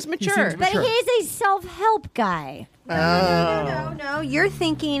 he seems mature. seems But Sure. he's a self-help guy. No, you're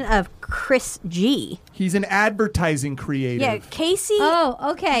thinking of Chris G. He's an advertising creative. Yeah, Casey.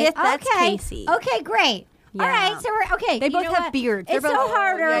 Oh, okay. That's okay. Casey. Okay, great. All Yeah. right, so we're okay. They you both know have what? beards. They're It's so both-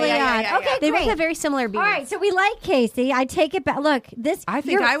 hard Yeah, early yeah, on. yeah, Okay, yeah. They great. both have very similar beards. All right, so we like Casey. I take it back. Look, this. I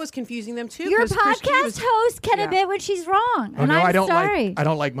think your, I was confusing them too. your 'cause Chris G podcast was- host can yeah. admit when she's wrong, Oh and no, I'm I don't sorry. like. I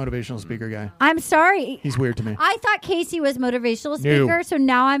don't like motivational speaker guy. I'm sorry. He's weird to me. I thought Casey was motivational No. speaker, so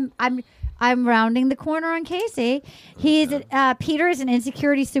now I'm rounding the corner on Casey. He's Peter is an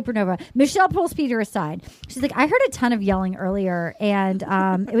insecurity supernova. Michelle pulls Peter aside. She's like, I heard a ton of yelling earlier, and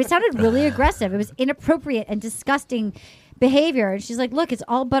it sounded really aggressive. It was inappropriate and disgusting behavior. And she's like, look, it's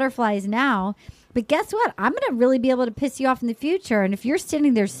all butterflies now. But guess what? I'm going to really be able to piss you off in the future. And if you're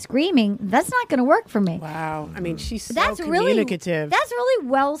standing there screaming, that's not going to work for me. Wow. I mean, she's so That's really communicative. That's really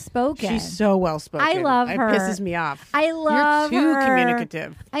well spoken. She's so well spoken. I love her. It pisses me off. I love You're too her.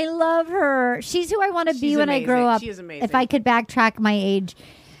 communicative. I love her. She's who I want to be She's when I grow amazing. up. She is amazing. If I could backtrack my age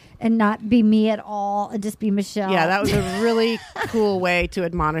and not be me at all and just be Michelle. Yeah, that was a really cool way to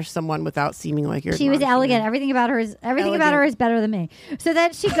admonish someone without seeming like you're. She was admonishing elegant. them. Everything about her is Elegant. better than me. So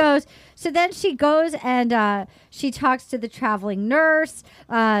then she goes. And she talks to the traveling nurse,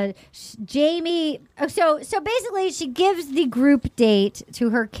 Jamie. So basically, she gives the group date to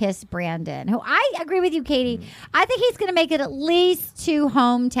her kiss Brandon, who I agree with you, Katie. I think he's going to make it at least 2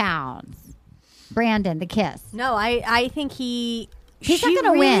 hometowns. Brandon the kiss. No, I think he's not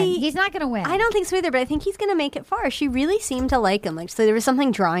going to win. He's not going to win. I don't think so either, but I think he's going to make it far. She really seemed to like him. Like, so there was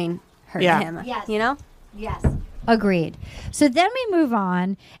something drawing her to him. Yes. You know? Yes. Agreed. So then we move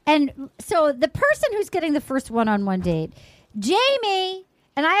on. And so the person who's getting the first one-on-one date, Jamie,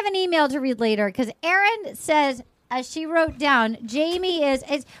 and I have an email to read later because Erin says, as she wrote down, Jamie is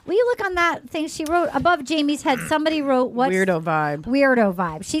will you look on that thing she wrote above Jamie's head? Somebody wrote what's Weirdo vibe. Weirdo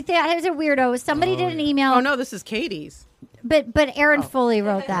vibe. She thought it was a weirdo. Somebody did an email. Oh no, this is Katie's. But Erin Foley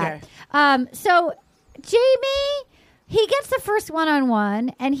wrote that. Okay. So Jamie, he gets the first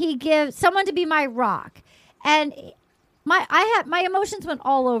one-on-one, and he gives someone to be my rock, and my emotions went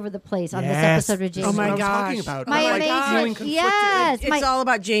all over the place on this episode with Jamie. Oh my What I was gosh. talking about. My I'm amazing, feeling conflicted. yes. It's all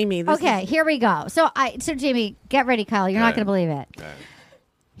about Jamie. This Okay, here we go. So Jamie, get ready, Kyle. You're not going to believe it.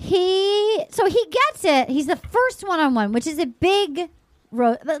 He gets it. He's the first one-on-one, which is a big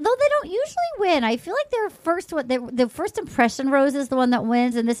rose. Though they don't usually win. I feel like their first one, the first impression rose is the one that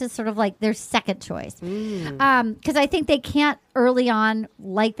wins, and this is sort of like their second choice. Because I think they can't early on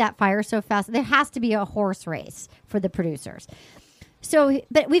light that fire so fast. There has to be a horse race for the producers. So,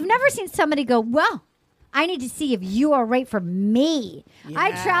 but we've never seen somebody go, well, I need to see if you are right for me. Yeah.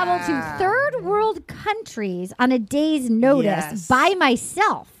 I traveled to third world countries on a day's notice by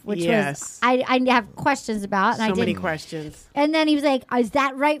myself, which was I have questions about. And so I many didn't. questions. And then he was like, is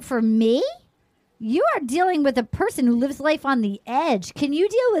that right for me? You are dealing with a person who lives life on the edge. Can you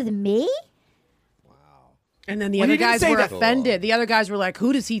deal with me? And then the Well, other he didn't guys say were that. offended. The other guys were like,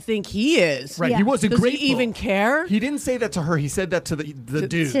 who does he think he is? Right, Yeah. he wasn't Does grateful. he even care? He didn't say that to her. He said that to the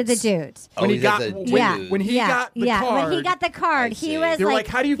dudes. To the dudes. When he he said got the when dudes. he got the card. When he got the card, I he see. was They were like, like,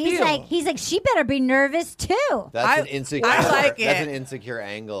 "How do you feel?" He's like, she better be nervous too. That's an insecure. I like That's it. an insecure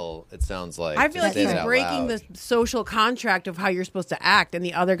angle. It sounds like. I to feel like say he's that out breaking loud. the social contract of how you're supposed to act, and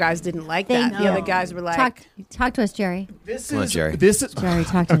the other guys didn't like Thank that. The you. other guys were like, Talk to us, Jerry. This Come on, is Jerry. This is Jerry,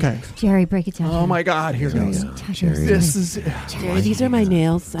 talk to Okay. us. Jerry, break it down. Oh my God! Here goes. Talk to us. This is Jerry, these are my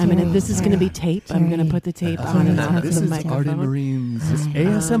nails. This is going to be tape. I'm going to put the tape on and talk to this the is Art and microphone. Marine's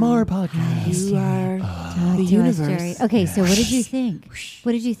ASMR podcast. You are Talk the to universe. us, Jerry. Okay, so what did you think?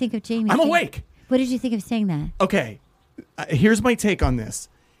 What did you think of Jamie? I'm awake. What did you think of saying that? Okay, here's my take on this.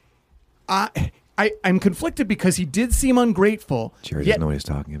 I'm conflicted because he did seem ungrateful. Jerry yet doesn't know what he's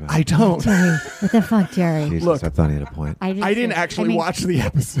talking about. I don't. Jerry, what the fuck, Jerry? Jesus, Look. I thought he had a point. I didn't actually watch the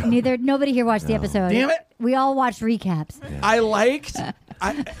episode. Nobody here watched the episode. Damn it. We all watched recaps. I liked.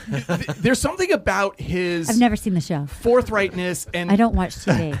 There's something about his I've never seen the show. forthrightness and I don't watch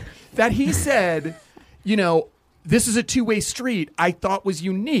TV. that he said, this is a two-way street, I thought was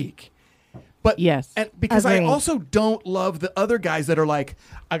unique. But Yes. and because Agreed. I also don't love the other guys that are like,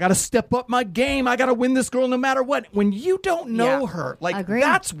 I got to step up my game. I got to win this girl no matter what. When you don't know her, like Agreed.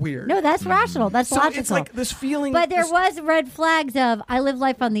 that's weird. No, that's rational. That's so logical. it's like this feeling. But there this- was red flags of I live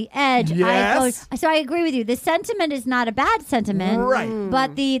life on the edge. Yes. So I agree with you. The sentiment is not a bad sentiment, Right.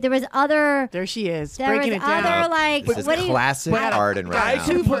 But there was other. There she is, There breaking was it down. other like This is what do you? classic Arden right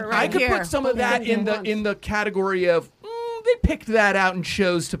now. I could put some of that in the category of they picked that out and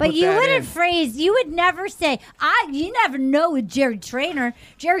chose to But put you that wouldn't in. phrase. You would never say. You never know with Jerry Trainor.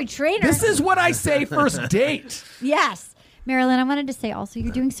 Jerry Trainor. This is what I say first date. Yes. Marilyn, I wanted to say also,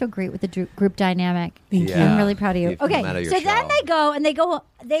 you're doing so great with the group dynamic. Thank you. I'm really proud of you. You've come Okay, out of so your then shell.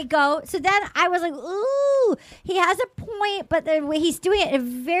 they go. So then I was like, ooh, he has a point, but the way he's doing it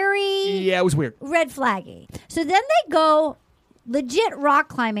very Yeah, it was weird. red flaggy. So then they go legit rock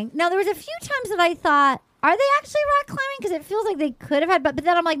climbing. Now, there was a few times that I thought, are they actually rock climbing? Because it feels like they could have had, but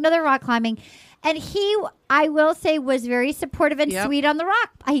then I'm like, no, they're rock climbing. And he, I will say, was very supportive and Yep. sweet on the rock.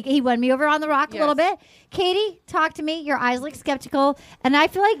 He won me over on the rock a little bit. Katie, talk to me. Your eyes look skeptical. And I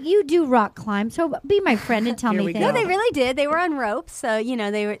feel like you do rock climb. So be my friend and tell Here me we things. go. No, they really did. They were on ropes, so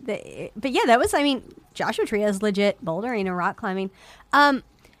they were. But yeah, that was. I mean, Joshua Tree is legit bouldering and rock climbing.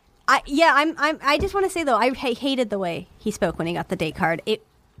 I just want to say though, I hated the way he spoke when he got the date card. It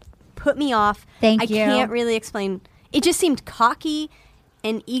put me off. Thank I you. can't really explain. It just seemed cocky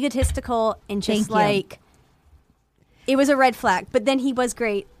and egotistical and just Thank you. like it was a red flag. But then he was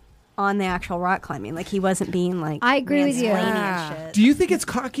great on the actual rock climbing. Like he wasn't being like I agree with you. mansplaining Yeah. and shit. Do you think it's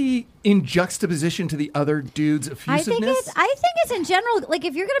cocky in juxtaposition to the other dude's effusiveness? I think it's in general, like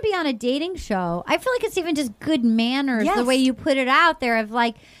if you're going to be on a dating show, I feel like it's even just good manners, Yes. the way you put it out there of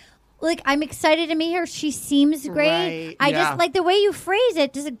like I'm excited to meet her. She seems great. Right. I Yeah. just like the way you phrase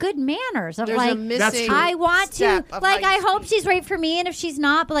it, just a good manners of There's like a missing That's true. I want to step of like how I you hope speak. she's right for me, and if she's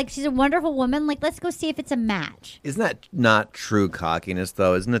not, but like she's a wonderful woman, like let's go see if it's a match. Isn't that not true cockiness,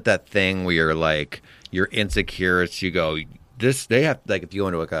 though? Isn't it that thing where you're like, you're insecure, so you go, they have, like, if you go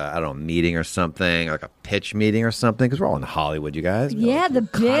into like a, I don't know, meeting or something, like a pitch meeting or something, because we're all in Hollywood, you guys. Yeah, the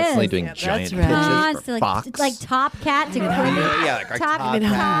constantly biz. doing Yeah, giant that's right. pitches Constantly, for Fox. like Top Cat to yeah, like Top Top I'm in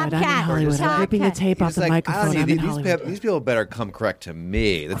Cat. Hollywood. I'm in Cat. Hollywood. Top I'm ripping the Cat. tape off He's the like, I microphone. don't I'm know, in Hollywood. these people better come correct to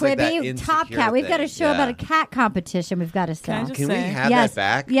me. That's like that Quibi, Top insecure Cat. We've got a thing. show about a cat competition we've got to Can I sell. just Can we say- have Yes. that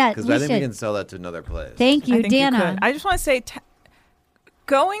back? Yeah, because we I think should. we can sell that to another place. Thank you, I think you Dana. could. I just want to say,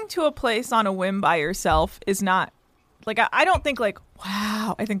 going to a place on a whim by yourself is not like I don't think like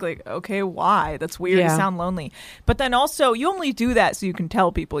wow. I think like okay, why? That's weird. Yeah. You sound lonely. But then also, you only do that so you can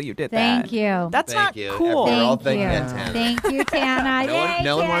tell people you did that. Thank you. That's Thank not you. cool. We're all Thank you. thanking Tana. Thank you, Tana.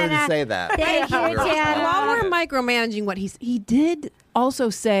 No one wanted to Tana. say that. Thank you, We were all- Tana. While we're micromanaging what he did also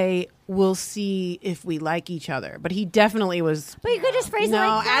say, we'll see if we like each other. But he definitely was. But you could just phrase No, it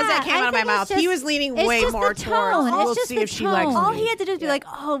like that. as that came out of my think mouth, it's just- he was leaning it's way just more the towards, tone. we'll It's just see the if she likes tone. me. All he had to do is be like,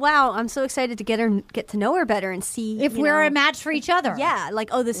 "Oh wow, I'm so excited to get to know her better and see If you we're know, a match for each other. Yeah, like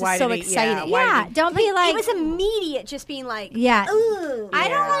oh, this Why is so did he- exciting. why Yeah, did he- don't be like. It was immediate, just being like, Yeah. Ooh. I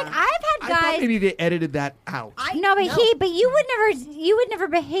don't like. I've I had thought guys. maybe they edited that out. No, but you would never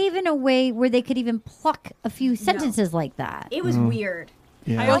behave in a way where they could even pluck a few sentences like that. It was weird.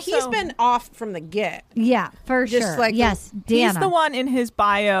 Yeah. Well, Also- he's been off from the get. Yeah, for Just sure. like yes, Dana. He's the one in his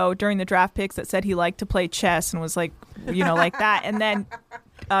bio during the draft picks that said he liked to play chess and was like, like that. And then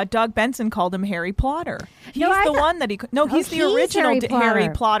Doug Benson called him Harry Plotter. He's I the thought- one that he. No, he's the he's original Harry Harry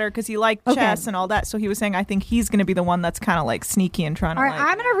Plotter. Plotter because he liked Okay. chess and all that. So he was saying, I think he's going to be the one that's kind of like sneaky and trying All to. right, like,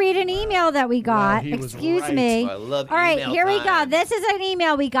 I'm going to read an email that we got. he was Excuse right. me. I love All right, email here we go. time. This is an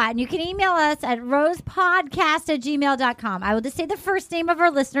email we got, and you can email us at rosepodcast@gmail.com. I will just say the first name of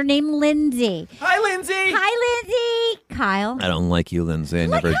our listener named Lindsay. Hi, Lindsay. Hi, Lindsay. Kyle. I don't like you, Lindsay. I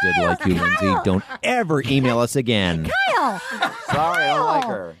never did Kyle, like you, Lindsay. Kyle. Don't ever email us again. Kyle. Sorry, I don't like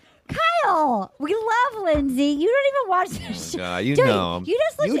her. Kyle. We love Lindsay. You don't even watch the show. God, you Dude, know. You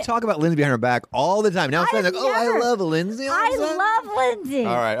just You looked talk about Lindsay behind her back all the time. Now it's I've like, oh, I never- love Lindsay. all of a I sudden. love Lindsay.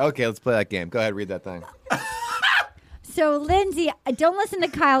 All right, okay, let's play that game. Go ahead, read that thing. So, Lindsay, don't listen to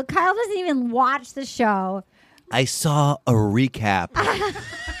Kyle. Kyle doesn't even watch the show. I saw a recap.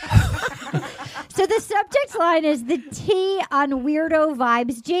 So the subject line is the T on Weirdo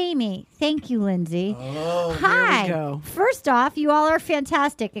Vibes Jamie. Thank you, Lindsay. Oh, Hi. there we go. First off, you all are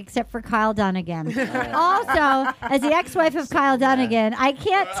fantastic, except for Kyle Dunnigan. Also, as the ex-wife of Kyle Dunnigan, I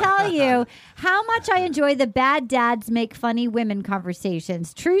can't tell you how much I enjoy the bad dads make funny women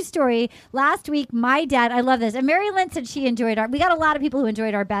conversations. True story. Last week, my dad, I love this. And Mary Lynn said she enjoyed we got a lot of people who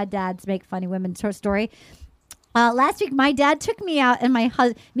enjoyed our bad dads make funny women story. Last week, my dad took me out and me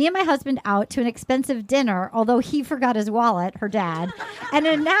and my husband out to an expensive dinner, although he forgot his wallet, her dad, and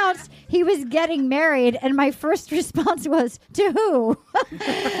announced he was getting married. And my first response was, to who?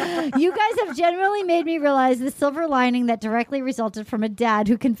 You guys have genuinely made me realize the silver lining that directly resulted from a dad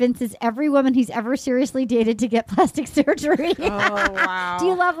who convinces every woman he's ever seriously dated to get plastic surgery. Oh, wow. Do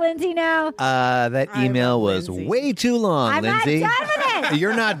you love Lindsay now? That I email love was Lindsay. way too long, I'm not Lindsay. done with it.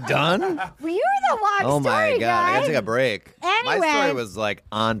 You're not done? Well, you're the long Oh my story, god, I guy. gotta take a break. My Anyway. story was like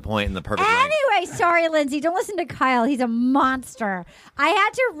on point in the perfect length. Anyway, sorry, Lindsay. Don't listen to Kyle. He's a monster. I had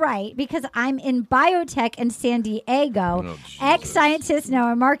to write because I'm in biotech in San Diego, Oh, Jesus. ex-scientist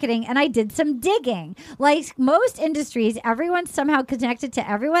now in marketing, and I did some digging. Like most industries, everyone's somehow connected to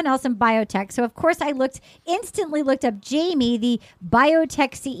everyone else in biotech. So, of course, I instantly looked up Jamie, the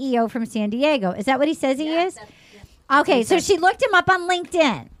biotech CEO from San Diego. Is that what he says he is? Okay, so she looked him up on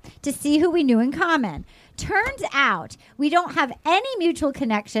LinkedIn to see who we knew in common. Turns out we don't have any mutual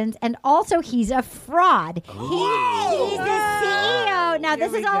connections, and also he's a fraud. He's the CEO. Now,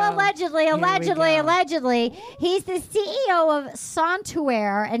 this is all allegedly. He's the CEO of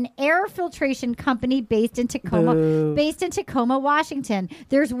Santuaire, an air filtration company based in Tacoma, Washington.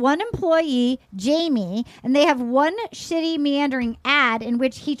 There's one employee, Jamie, and they have one shitty meandering ad in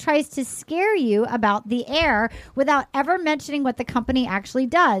which he tries to scare you about the air without ever mentioning what the company actually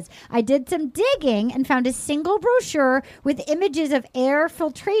does. I did some digging and found a single brochure with images of air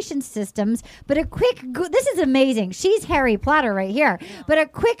filtration systems, but a quick this is amazing. She's Harry Plotter right here. But a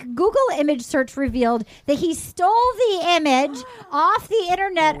quick Google image search revealed that he stole the image off the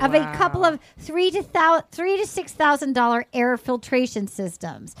internet of a couple of $3,000 to $6,000 air filtration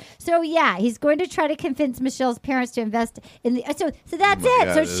systems. So yeah, he's going to try to convince Michelle's parents to invest in the. So that's it.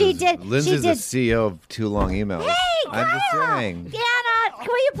 God, so she did. Lindsay's she did. the CEO of Too Long Emails. Hey, I'm just Kyle! saying. Diana,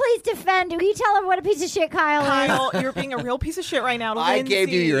 you please defend? Will you tell him what a piece of shit Kyle is? Kyle, you're being a real piece of shit right now. I gave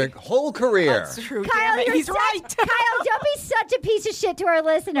you your whole career. That's true. Kyle, Damn it. you're He's such, right. Kyle, don't be such a piece of shit to our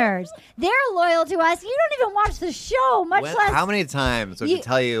listeners. They're loyal to us. You don't even watch the show, much less. How many times would to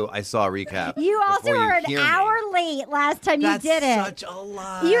tell you I saw a recap? You also before were you an hear me? hour late last time That's you did it. such a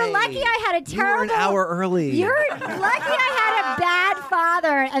lie. You're lucky I had a terrible. You were an hour early. You're lucky I had a bad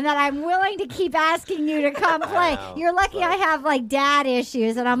father and that I'm willing to keep asking you to come play. You're lucky I have like dad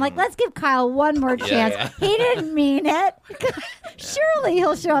issues and I'm like, let's give Kyle one more chance. Yeah. He didn't mean it. Surely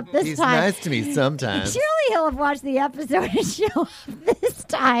he'll show up this He's time. nice to me sometimes. Surely he'll have watched the episode and show up this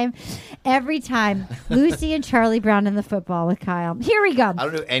time. Every time. Lucy and Charlie Brown in the football with Kyle. Here we go. I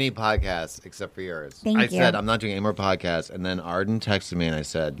don't do any podcasts except for yours. Thank I you. said I'm not doing any more podcasts, and then Arden texted me, and I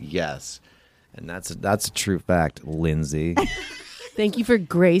said yes, and that's a true fact, Lindsay. Thank you for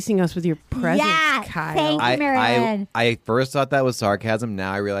gracing us with your presence, Yeah, Kyle. thank you, Marianne. I first thought that was sarcasm.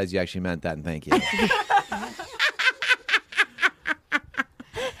 Now I realize you actually meant that, and thank you.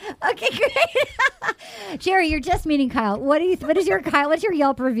 Okay, great. Jerry, you're just meeting Kyle. What is your Kyle? What's your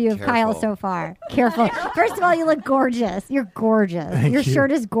Yelp review of Kyle Careful. so far? Careful. First of all, you look gorgeous. You're gorgeous. Thank Your you.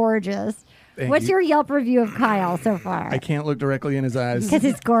 shirt is gorgeous. Thank What's you. your Yelp review of Kyle so far? I can't look directly in his eyes Because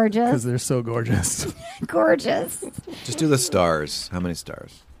it's because gorgeous. they're so gorgeous. Gorgeous. Just do the stars. How many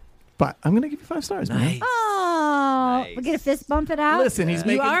stars? But I'm going to give you 5 stars, man. Oh, Nice. we'll get a fist bump it out. Listen, he's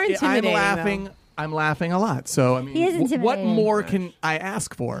making. are I'm intimidating, laughing. I'm laughing a lot. So I mean, He is what intimidating. more can I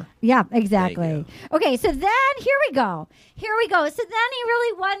ask for? Yeah, exactly. Thank Okay, so then here we go. So then he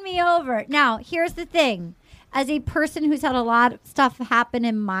really won me over. Now, here's the thing. As a person who's had a lot of stuff happen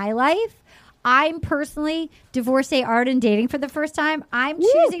in my life, I'm personally divorcee Arden dating for the first time. I'm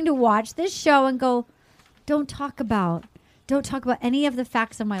choosing to watch this show and go, don't talk about any of the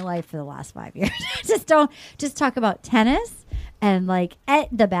facts of my life for the last 5 years. just talk about tennis and like at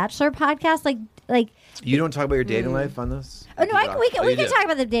the Bachelor podcast, like You don't talk about your dating life on this? oh no, we can do. talk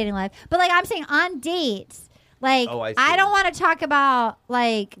about the dating life, but like I'm saying on dates, like Oh, I see. I don't want to talk about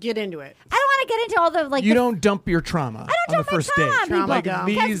like Get into it. I don't want to get into all the like You the, don't dump your trauma on the dump my first trauma, date. people. Like Trauma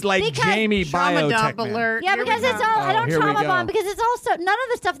these, dump. like Because Jamie Trauma dump biotech man. alert. yeah, Here we because it's go. all I don't here we trauma go. bond because it's also none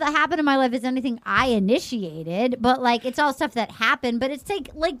of the stuff that happened in my life is anything I initiated, but like it's all stuff that happened. But it's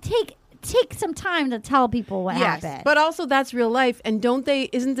take some time to tell people what Yes, happened. but also that's real life. And don't they?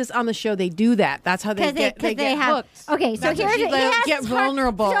 Isn't this on the show? They do that. That's how they get. They get have hooked. okay. So That's how here's she- they get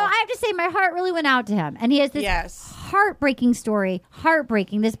vulnerable. So I have to say, my heart really went out to him, and he has this Yes. heartbreaking story.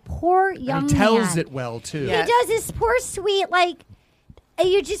 Heartbreaking. This poor young And he tells man. it well too. Yeah. He does this poor sweet like.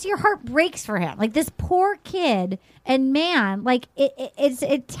 Your heart breaks for him, like this poor kid and man. Like it's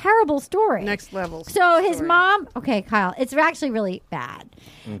a terrible story. Next level. So his story. mom, okay, Kyle, it's actually really bad.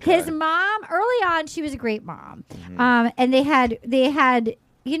 Okay. His mom, early on, she was a great mom, and they had,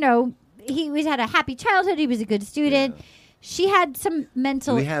 you know, he had a happy childhood. He was a good student. Yeah. She had some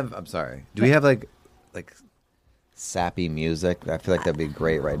mental. I'm sorry. Do we have like sappy music? I feel like that'd be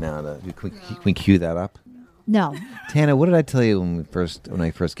great right now. Can we cue that up? No. Tana, what did I tell you when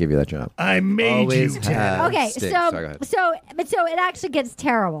I first gave you that job? I made Always you. Ted. have Okay, sticks. Sorry, go ahead. so it actually gets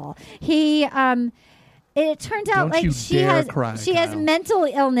terrible. He it turns out Don't like you she dare has cry, she has Kyle. mental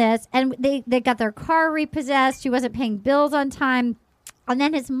illness, and they got their car repossessed. She wasn't paying bills on time, and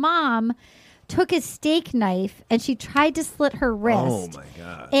then his mom took his steak knife and she tried to slit her wrist. Oh my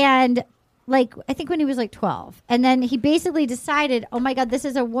god. And like I think when he was like 12, and then he basically decided, oh my god, this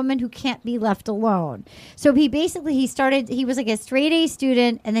is a woman who can't be left alone. So he was like a straight A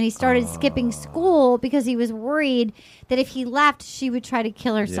student, and then he started skipping school because he was worried that if he left, she would try to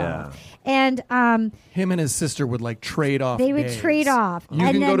kill herself. And Him and his sister would like trade off. They would days. trade off. You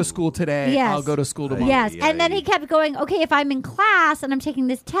And can go then- to school today. Yes. I'll go to school tomorrow. yes, Yeah, and then he kept going, okay, if I'm in class and I'm taking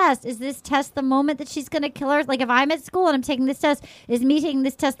this test, is this test the moment that she's going to kill her? Like if I'm at school and I'm taking this test, is me taking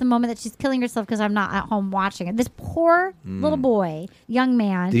this test the moment that she's killing herself because I'm not at home watching it? This poor little boy, young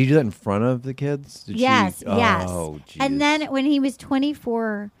man. Did you do that in front of the kids? Did Yes, she? yes. Oh, geez. And then when he was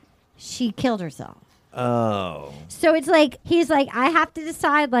 24, she killed herself. Oh. So it's like he's like, I have to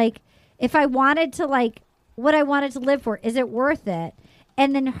decide like if I wanted to like what I wanted to live for, is it worth it?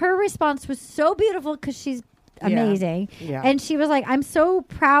 And then her response was so beautiful because she's amazing. Yeah. And she was like, I'm so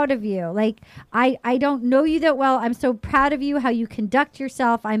proud of you. Like I don't know you that well. I'm so proud of you, how you conduct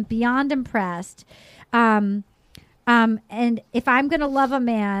yourself. I'm beyond impressed. And if I'm going to love a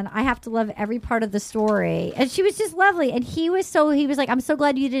man, I have to love every part of the story. And she was just lovely. And he was like, I'm so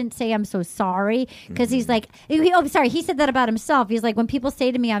glad you didn't say I'm so sorry. Because he's like, he said that about himself. He's like, when people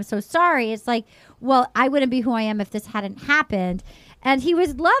say to me, I'm so sorry, it's like, well, I wouldn't be who I am if this hadn't happened. And he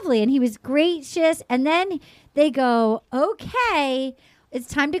was lovely and he was gracious. And then they go, okay, it's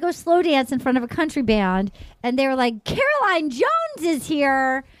time to go slow dance in front of a country band. And they were like, Caroline Jones is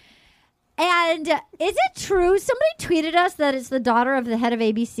here. And is it true? Somebody tweeted us that it's the daughter of the head of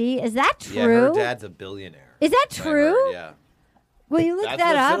ABC. Is that true? Yeah, her dad's a billionaire. Is that So I true? heard, yeah. Will you look That's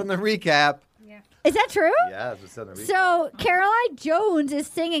that what's up? said on the recap. Is that true? Yeah, that's what's said on the recap. So Caroline Jones is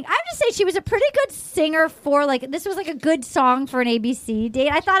singing. I have to say she was a pretty good singer for this was like a good song for an ABC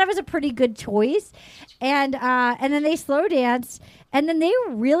date. I thought it was a pretty good choice. And then they slow danced, and then they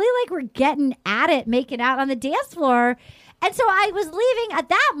really were getting at it, making out on the dance floor. And so I was leaving at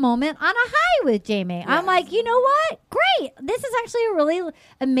that moment on a high with Jamie. Yes. I'm like, you know what? Great. This is actually a really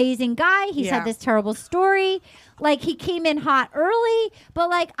amazing guy. He's had this terrible story. He came in hot early, but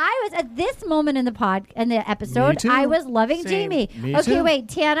I was at this moment in the episode, I was loving Jamie. Me okay, too. wait,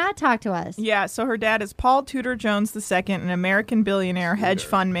 Tana, talk to us. Yeah, so her dad is Paul Tudor Jones II, an American billionaire, hedge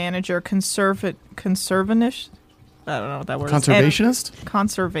fund manager, conservationist. I don't know what that word is. Conservationist?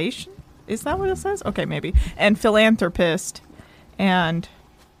 Conservation? Is that what it says? Okay, maybe. And philanthropist. And,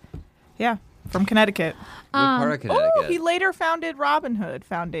 yeah, from Connecticut. What part of Connecticut? Oh, he later founded Robin Hood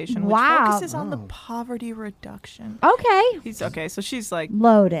Foundation, which Wow. focuses on the poverty reduction. Okay. He's okay, so she's like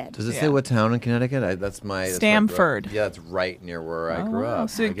Loaded. Does it Yeah. say what town in Connecticut? That's my... Stamford. Yeah, it's right near where I grew Oh, up.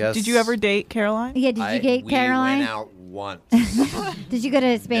 so I guess. did you ever date Caroline? Yeah, did you date Caroline? We went out once. Did you go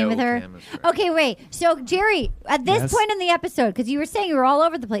to Spain No with her? chemistry. Okay, wait. So, Jerry, at this Yes? point in the episode, because you were saying you were all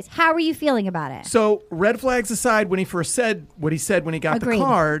over the place, how were you feeling about it? So red flags aside, when he first said what he said when he got Agreed. the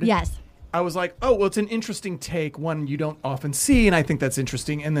card, Yes. I was like, oh, well, it's an interesting take, one you don't often see, and I think that's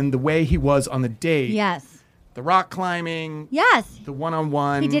interesting. And then the way he was on the date, Yes. the rock climbing, Yes. the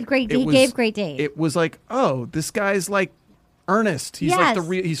one-on-one. He did great. it He gave great dates. It was like, oh, this guy's earnest. He's Yes.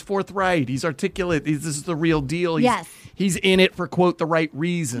 he's forthright. He's articulate. This is the real deal. Yes. He's in it for, quote, the right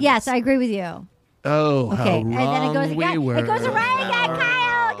reasons. Yes, I agree with you. Oh, Okay. how And then it wrong goes we again. were. It goes right again,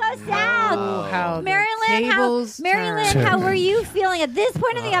 Kyle. It goes south. Oh, how the Mary tables Lynn, turn. how were you feeling at this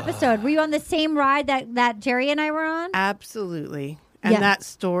point in the episode? Were you on the same ride that Jerry and I were on? Absolutely. And Yeah. that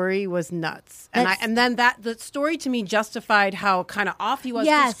story was nuts. And That's- then the story to me justified how kind of off he was.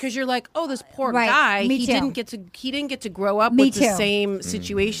 Yes. Because you're like, oh, this poor Right. guy. Me He too. didn't get to grow up Me with the too. same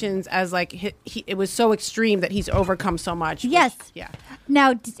situations as it was so extreme that he's overcome so much. Yes. Yeah.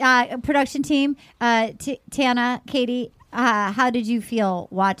 Now, production team, Tana, Katie, how did you feel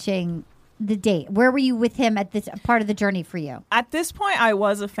watching the date? Where were you with him at this part of the journey for you? At this point, I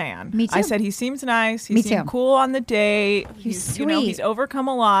was a fan. Me too. I said he seems nice. He Me seemed too. cool on the date. He's You know, sweet. he's overcome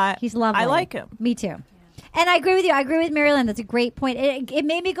a lot. He's lovely. I like him. Me too. And I agree with you. I agree with Mary Lynn. That's a great point. It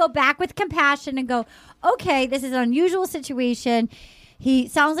made me go back with compassion and go, okay, this is an unusual situation. He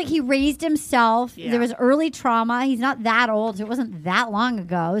sounds like he raised himself. Yeah. There was early trauma. He's not that old. It wasn't that long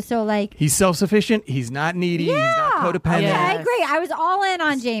ago. So, He's self-sufficient. He's not needy. He's not codependent. Okay, I Yes. agree. I was all in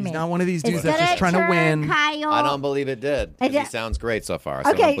on Jamie. He's not one of these dudes It's that's gonna just trying to turn, win. Kyle. I don't believe it did. 'Cause I he d- sounds great so far, so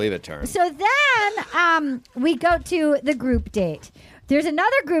I don't believe it turned. So then we go to the group date. There's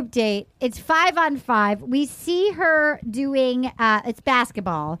another group date. It's 5-on-5. We see her doing it's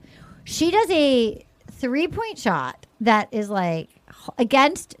basketball. She does a 3-point shot that is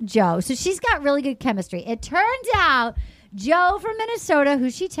against Joe. So she's got really good chemistry. It turns out Joe from Minnesota,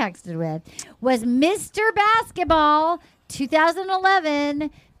 who she texted with, was Mr. Basketball 2011.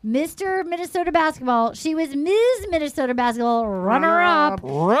 Mr. Minnesota Basketball. She was Ms. Minnesota Basketball runner-up.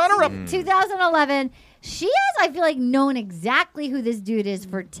 2011. She has, I feel like, known exactly who this dude is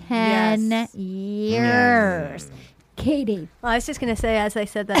for 10 Yes. years. Katie. Well, I was just going to say, as I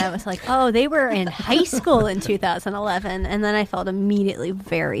said that, I was like, oh, they were in high school in 2011. And then I felt immediately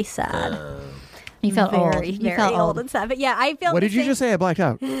very sad. You felt very, old. You very felt old and sad. But yeah, I felt What the did you same- just say? I blacked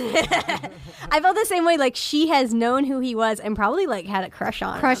out. I felt the same way. She has known who he was and probably had a crush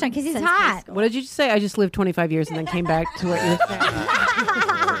on him because he's since hot. high school. What did you just say? I just lived 25 years and then came back to what you were saying.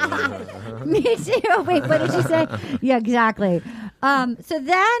 Me too. Wait, what did you say? Yeah, exactly. So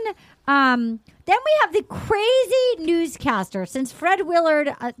then we have the crazy newscaster. Since Fred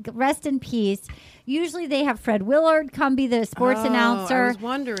Willard, rest in peace. Usually they have Fred Willard come be the sports announcer. I was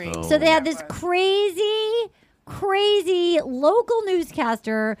wondering. So they had this crazy local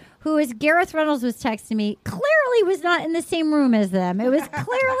newscaster who, as Gareth Reynolds was texting me, clearly was not in the same room as them. It was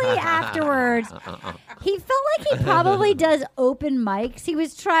clearly afterwards. He felt like he probably does open mics. He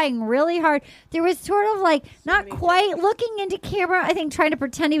was trying really hard. There was sort of not quite looking into camera, I think trying to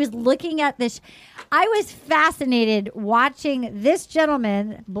pretend he was looking at this. I was fascinated watching this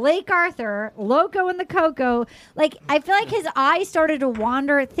gentleman, Blake Arthur, Loco in the Coco. I feel like his eyes started to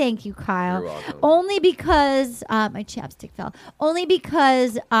wander. Thank you, Kyle. You're welcome. Only because my chapstick fell. Only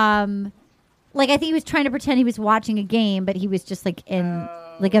because like I think he was trying to pretend he was watching a game, but he was just like in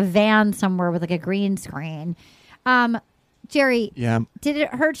like a van somewhere with like a green screen. Jerry, did it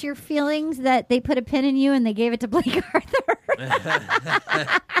hurt your feelings that they put a pin in you and they gave it to Blake Arthur?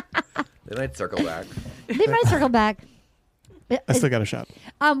 They might circle back. They might circle back. I still got a shot.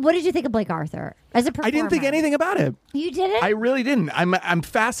 What did you think of Blake Arthur as a performer? I didn't think anything about it. You didn't? I really didn't. I'm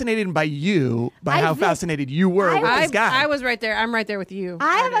fascinated by how fascinated you were with this guy. I was right there. I'm right there with you.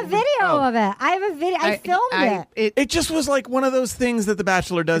 I have a video of it. I have a video. I filmed it. It just was like one of those things that The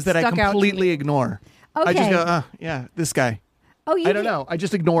Bachelor does that I completely ignore. Okay. I just go, yeah, this guy. Oh, I don't know. I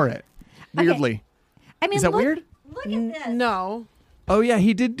just ignore it. Weirdly. Okay. I mean, is that weird? Look at this. No. Oh, yeah,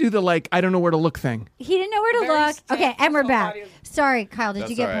 he did do the I don't know where to look thing. He didn't know where to look. Okay, and we're back. Sorry, Kyle, did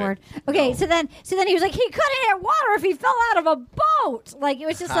you get bored? Okay, no. so then he was like, he couldn't hit water if he fell out of a boat. Like, it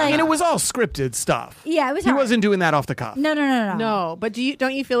was just like... And it was all scripted stuff. Yeah, it was He hard. wasn't doing that off the cuff. No. No, but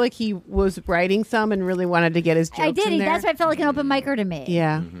don't you feel like he was writing some and really wanted to get his jokes I did. in there? That's why I felt like an open micer to me.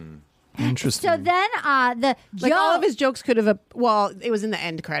 Yeah. Mm-hmm. Interesting. So then all of his jokes could have it was in the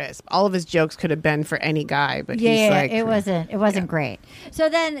end credits. All of his jokes could have been for any guy, but it wasn't great. So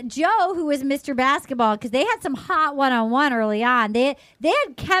then Joe, who was Mr. Basketball, because they had some hot one-on-one early on. They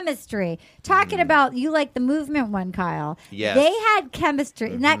had chemistry. Talking about you like the movement one, Kyle. Yes. They had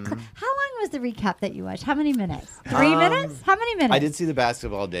chemistry. And how long was the recap that you watched? How many minutes? 3 minutes? How many minutes? I did see the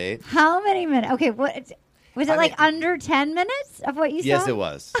basketball date. How many minutes? Okay, what was it under 10 minutes of what you saw? Yes, it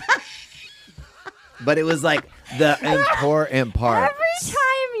was. But it was like the important part. Every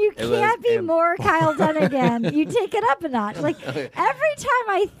time you can't be more Kyle Dunnigan, you take it up a notch. Like every time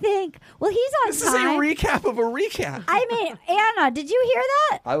I think, well, he's on this time. This is a recap of a recap. I mean, Anna, did you hear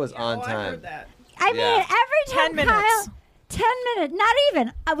that? I was on time. I heard that. I mean, every time 10 minutes. Kyle, 10 minutes, not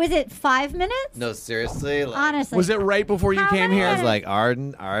even. Was it 5 minutes? No, seriously. Honestly. Was it right before you How came many here? I was like,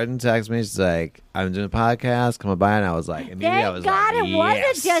 Arden texted me. She's like, I'm doing a podcast. Come by. And I was like, immediately Thank I was God like, it yes.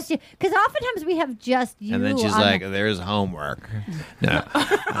 wasn't just you. Because oftentimes we have just you. And then she's on like, there's homework. No.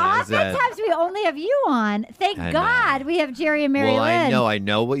 I said, Oftentimes we only have you on. Thank I God know. we have Jerry and Mary well, Lynn. I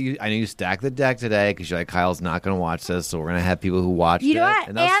know you stacked the deck today because you're like, Kyle's not going to watch this, so we're going to have people who watched You know it. what?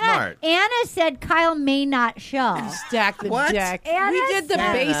 And that's smart. Anna said Kyle may not show. Stack the deck. Anna We did the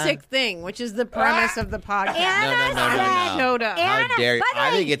said- basic thing, which is the premise of the podcast. Anna No. said- Showed up. Anna, How dare you? by the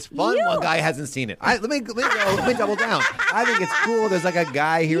I way, think it's fun. you- One guy hasn't seen it. Let me double down. I think it's cool. There's like a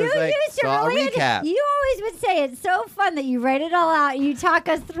guy here who's like used to saw a really recap. You always would say it's so fun that you write it all out and you talk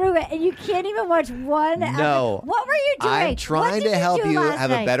us through it, and you can't even watch one. No. What were you doing? I'm trying to help you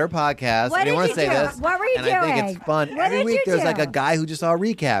have a better podcast. What I didn't did want you to say do? this. What were you and I think doing? it's fun. What Every did week you there's do? like a guy who just saw a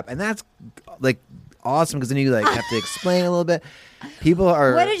recap, and that's like awesome because then you like have to explain a little bit. People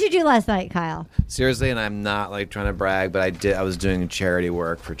are What did you do last night, Kyle? seriously, and I'm not like trying to brag, but I was doing charity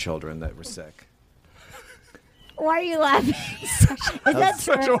work for children that were sick. Why are you laughing? Is that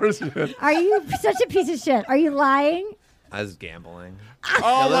Such true? horseshit. Are you such a piece of shit? Are you lying? I was gambling. Oh,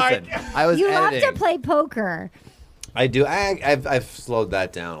 No, my listen, I was You editing. love to play poker. I do. I've slowed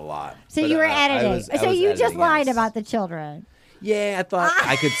that down a lot. So But, you were I editing. was So you just editing, lied yes. about the children. Yeah, I thought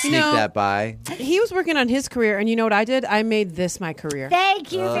I could sneak know- that by. He was working on his career, and you know what I did? I made this my career.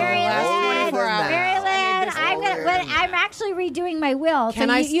 Thank you, Mary last Lynn. 24 hours. Mary Lynn, I'm actually redoing my will. Can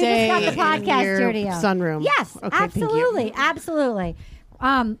so I you stay just got the podcast in your studio. sunroom? Yes, Okay, thank you. absolutely.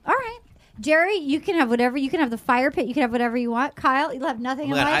 All right. Jerry, you can have whatever. You can have the fire pit. You can have whatever you want. Kyle, you'll have nothing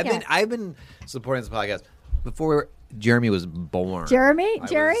Oh my God, like it. I've been supporting this podcast before Jeremy was born. Jeremy?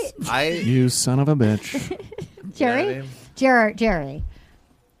 Jerry? You son of a bitch. Jerry? Jerry.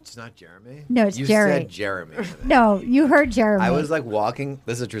 It's not Jeremy. No, it's you Jerry. said Jeremy. No, you heard Jeremy. I was like walking.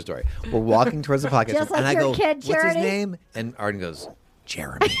 This is a true story. We're walking towards the podcast, Just like and I your go, kid, "What's Charity?" his name?" And Arden goes,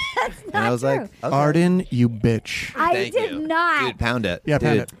 "Jeremy." And I was true. like, okay. Arden, you bitch. I Thank did you. not. Dude, pound it. Yeah,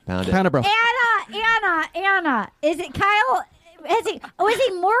 pound Dude, it. Pound it. Pound it, bro. Anna. Is it Kyle? Was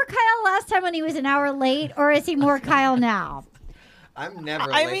he more Kyle last time when he was an hour late, or is he more Kyle now? I'm never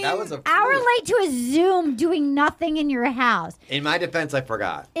I late. mean, That was a Hour fluke. late to a Zoom doing nothing in your house. In my defense, I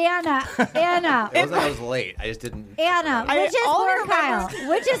forgot. Anna. It wasn't I was late. I just didn't. Anna, I which is only more remember- Kyle?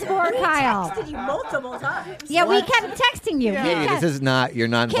 Which is more Kyle? you multiple times. Yeah, we kept texting you. Katie, this is not. You're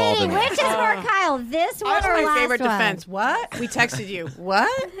not involved Katie, in which this. is more Kyle? This one That's or my last favorite one? defense. What? We texted you. What?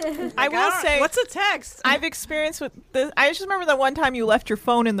 I will say, What's a text? I've experienced with this. I just remember that one time you left your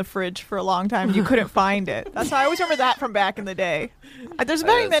phone in the fridge for a long time and you couldn't find it. That's how I always remember that from back in the day. There's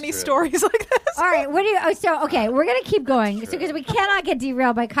very that's many true. stories like this. All right, what do you? Oh, so okay, we're gonna keep going because we cannot get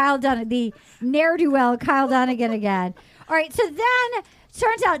derailed by Kyle Dunnigan, the ne'er-do-well Kyle Dunnigan again. All right, so then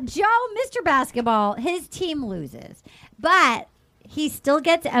turns out Joe, Mr. Basketball, his team loses, but he still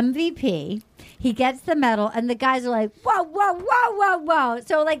gets MVP. He gets the medal, and the guys are like, whoa, whoa, whoa, whoa, whoa.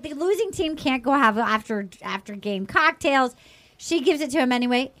 So, like, the losing team can't go have after game cocktails. She gives it to him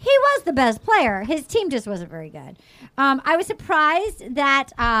anyway. He was the best player. His team just wasn't very good. I was surprised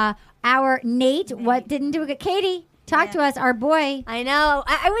that our Nate didn't do it. Katie, talk to us, our boy. I know.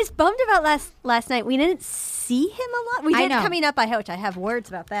 I was bummed about last night. We didn't see him a lot. We did coming up, which I have words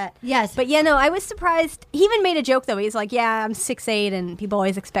about that. Yes. But yeah, no, I was surprised. He even made a joke, though. He's like, yeah, I'm 6'8", and people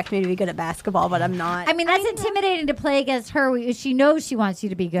always expect me to be good at basketball, but I'm not. I mean, that's intimidating to play against her. She knows she wants you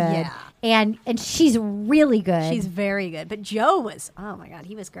to be good. Yeah. And she's really good. She's very good. But Joe was, oh my God,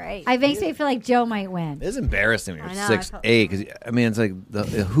 he was great. It makes me feel like Joe might win. It's embarrassing when you're I know, 6'8", because I mean, it's like the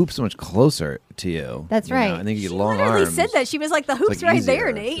hoop's so much closer to you. That's you right. know? I think you She get long literally arms. said that. She was like, the hoop's like right easier.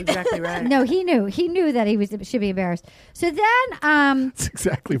 there, Nate. Exactly right. No, he knew. He knew that should be embarrassed. So then, That's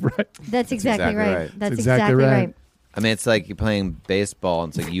exactly right. that's exactly exactly right. right. That's exactly exactly right. right. I mean, it's like you're playing baseball,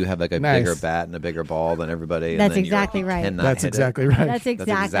 and it's like you have like a Nice. bigger bat and a bigger ball than everybody. That's and then exactly right. cannot That's hit exactly it. right. That's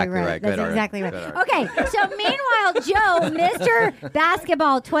exactly right. Good, That's Art. exactly right. Good, Art. Okay, so meanwhile, Joe, Mr.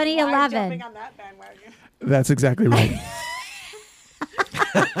 Basketball 2011. on that bandwagon. That's exactly right.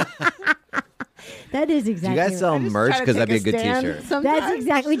 That is Do exactly you guys right. sell merch? Because that'd be a good T-shirt. That's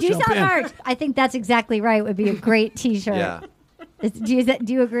exactly. We do Jump sell in. merch. I think that's exactly right. Would be a great T-shirt. Yeah. Do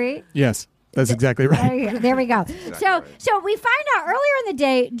you agree? Yes, that's exactly right. There we go. So right. so we find out earlier in the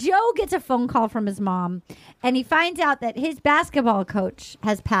day, Joe gets a phone call from his mom, and he finds out that his basketball coach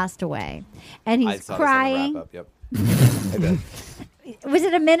has passed away, and I he's saw this on the crying. wrap-up, Yep. I did. Was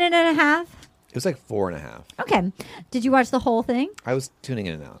it a minute and a half? It was like 4.5. Okay. Did you watch the whole thing? I was tuning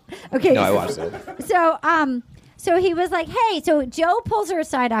in and out. Okay. No, I watched it. So he was like, hey, so Joe pulls her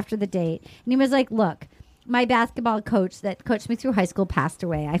aside after the date, and he was like, look, my basketball coach that coached me through high school passed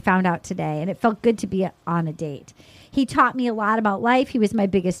away. I found out today, and it felt good to be on a date. He taught me a lot about life. He was my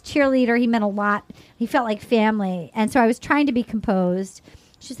biggest cheerleader. He meant a lot. He felt like family. And so I was trying to be composed.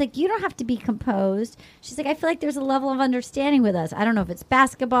 She's like, you don't have to be composed. She's like, I feel like there's a level of understanding with us. I don't know if it's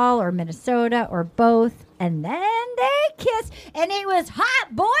basketball or Minnesota or both. And then they kissed, and it was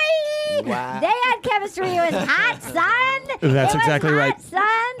hot, boy. Wow. They had chemistry. It was hot, son. That's It was exactly hot, right.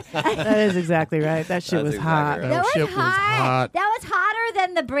 son. That is exactly right. That shit That's was hot. exactly right. That was shit was hot. hot. That was hotter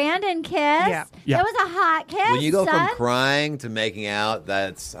than the Brandon kiss. Yeah. Yeah. That was a hot kiss. When you go son. from crying to making out,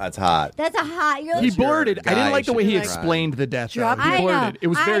 that's hot. That's a hot. You're He like, blurted. I guy didn't like the way he should be crying. explained the death. Though. Drop He I know. blurted. It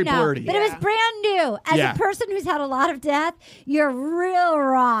was very I know. blurty. But it was brand new. As Yeah. a person who's had a lot of death, you're real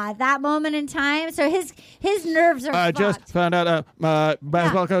raw at that moment in time. So his nerves are I just fucked. found out my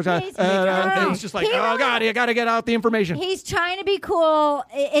basketball coach. He's just like, He oh really- God, you got to get out the information. He's trying to be cool.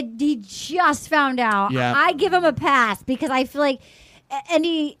 He just found out. Yeah. I give him a pass because I feel like, and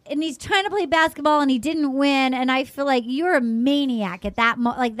he's trying to play basketball and he didn't win. And I feel like you're a maniac at that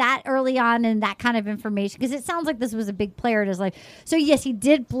like that early on and that kind of information because it sounds like this was a big player in his life. So yes, he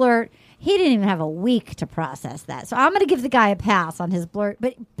did blurt. He didn't even have a week to process that. So I'm going to give the guy a pass on his blurt.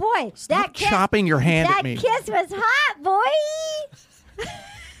 But boy, that kiss, chopping your hand that at me. kiss was hot, boy.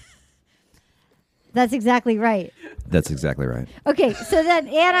 That's exactly right. That's exactly right. Okay, so then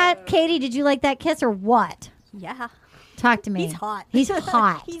Anna, Katie, did you like that kiss or what? Yeah. Talk to me. He's hot. He's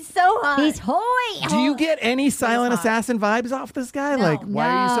hot. He's so hot. He's hoy. Do you get any silent assassin vibes off this guy? No. Like, why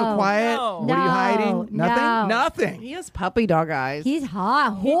are you so No. quiet? No. What are you hiding? No. Nothing? No. Nothing. He has puppy dog eyes. He's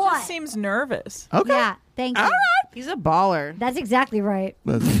hot. He Hot. just seems nervous. Okay. Yeah, thank you. All right. He's a baller. That's exactly right.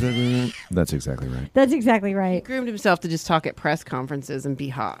 That's exactly right. That's exactly right. He groomed himself to just talk at press conferences and be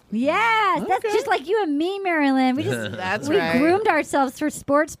hot. Yes, that's Okay. just like you and me, Marilyn. We just That's we right. groomed ourselves for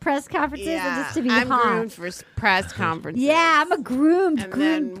sports press conferences and just to be I'm hot. groomed for press conferences. Yeah, I'm a groomed, And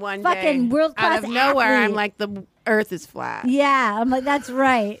groomed then one fucking day, world class out of nowhere, athlete. I'm like, the Earth is flat. Yeah, I'm like, that's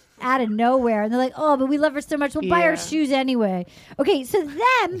right. Out of nowhere. And they're like, oh, but we love her so much. We'll buy her Yeah. shoes anyway. Okay, so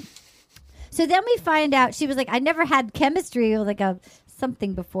then we find out she was like, I never had chemistry with like a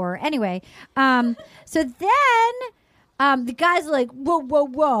something before. Anyway, so then the guys are like,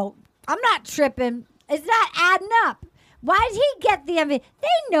 whoa. I'm not tripping. It's not adding up. Why did he get the MVP? They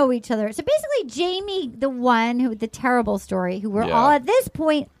know each other. So basically, Jamie, the one who the terrible story, who we're Yeah. all at this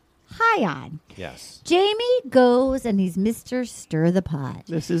point high on. Yes. Jamie goes and he's Mr. Stir the Pot.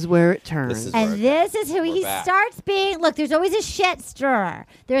 This is where it turns. This is- And We're this is who he back. starts being. Look, there's always a shit stirrer.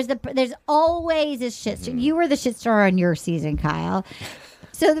 There's always a shit stirrer. You were the shit stirrer on your season, Kyle.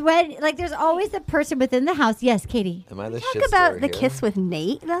 So when there's always the person within the house. Yes, Katie. Am I the Talk shit about stirrer the here? kiss with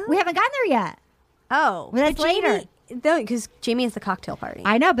Nate, though. We haven't gotten there yet. Oh, Well, that's but Jamie, later. No, because Jamie has the cocktail party.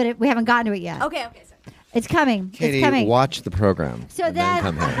 I know, but we haven't gotten to it yet. Okay, sorry. It's coming. Katie, it's coming. watch the program. So and then-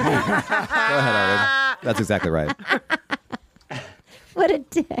 come here. Go ahead, Arden. That's exactly right. What a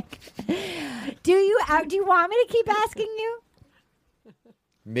dick. Do you want me to keep asking you?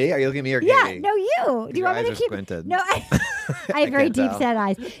 Me? Are you looking at me or Yeah, Katie? no, you. Do you Your want me eyes to are keep? squinted. No, I have very can't deep tell. set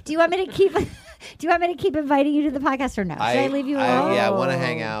eyes. Do you want me to keep? Do you want me to keep inviting you to the podcast or no? Should I leave you alone? Yeah, I want to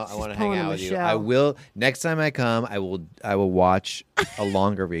hang out. I want to hang pulling out a with you. Michelle. I will. Next time I come, I will watch a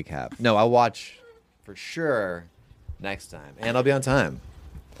longer recap. No, I'll watch for sure next time, and I'll be on time.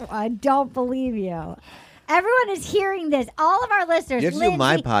 I don't believe you. Everyone is hearing this. All of our listeners. You have to do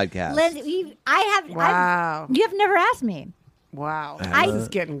my podcast. Lindsay, Wow. you have never asked me. Wow. I- This is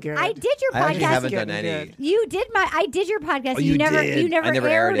getting good. I did your I actually podcast. haven't done Getting any. good. You did I did your podcast. Oh, you never. did. You never. I never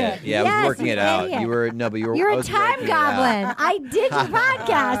aired it. Yeah, I Yes, was working you it out. idiot. You were but you were. You're I a was time working it out. goblin. I did your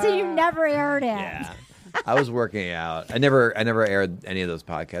podcast and you never aired it. Yeah. I was working it out. I never aired any of those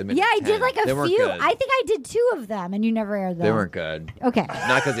podcasts. Maybe Yeah, I 10. did like They a weren't few. good. I think I did 2 of them, and you never aired them. They weren't good. Okay.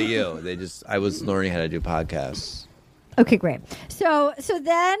 Not because of you. I was learning how to do podcasts. Okay, great. So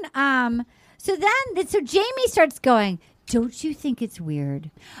then Jamie starts going, don't you think it's weird?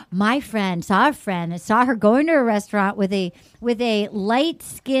 My friend saw her going to a restaurant with a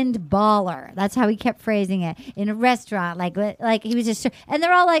light-skinned baller. That's how he kept phrasing it, in a restaurant. Like he was just, and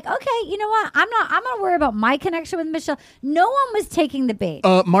they're all like, okay, you know what? I'm gonna worry about my connection with Michelle. No one was taking the bait.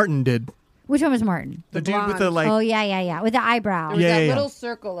 Martin did. Which one was Martin? The dude with blonde. the like. Oh yeah, with the eyebrow. There was Yeah, that yeah, little yeah.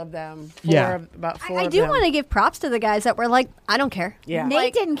 circle of them. Yeah. About four I of do them. want to give props to the guys that were like, I don't care. Yeah. Nate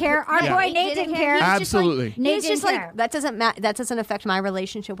Like, didn't care. Our Yeah. boy Nate didn't care. He was just like- Absolutely. he Nate was just didn't like, care. that doesn't affect my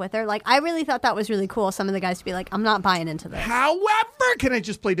relationship with her. Like, I really thought that was really cool. Some of the guys to be like, I'm not buying into this. However, can I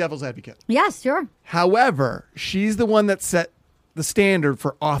just play devil's advocate? Yes, sure. However, she's the one that set the standard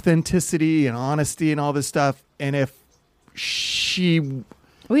for authenticity and honesty and all this stuff. And if she,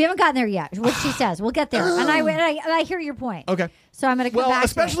 We haven't gotten there yet. What she says, we'll get there. And I hear your point. okay, So I'm going to come well, back.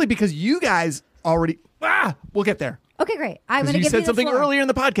 especially because you guys already, we'll get there. Okay, great. I'm Because going to you give said the something floor. earlier in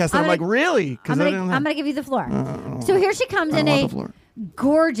the podcast, and I'm I'm like, gonna- really? Because I'm I don't know. going to give you the floor. So here she comes in want a the floor.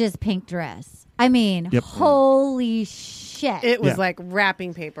 gorgeous pink dress. I mean, Yep. holy shit. It was Yeah. like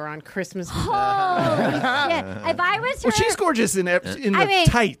wrapping paper on Christmas. Holy shit. If I was her. Well, she's gorgeous in the I mean,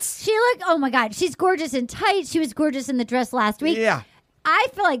 tights. She looked, oh my God, she's gorgeous in tights. She was gorgeous in the dress last week. Yeah. I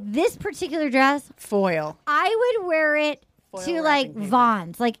feel like this particular dress, Foil. I would wear it Foil to wrapping like paper.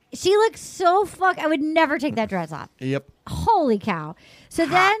 Vaughn's. Like she looks so I would never take that dress off. Yep. Holy cow. So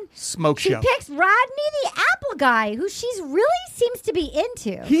then Smoke she show. picks Rodney the Apple guy, who she's really seems to be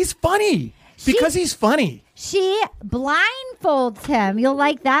into. He's funny because he's funny. She blindfolds him. You'll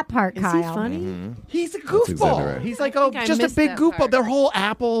like that part, Is Kyle. he funny? He's a goofball. exactly right. He's like think I just a missed big that goofball. part. Their whole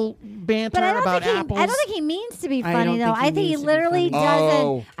Apple banter But I don't about think apples. I don't think he means to be I funny don't though. think he I think he means to be literally funny. doesn't.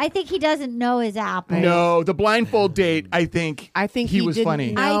 Oh. I think he doesn't know his apple. No, the blindfold date. I think he was didn't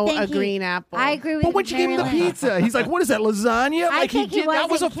funny. know I think a he- green apple. I agree with But when she gave him the Mary Lynn. pizza, he's like, "What is that, lasagna?" I Like think he that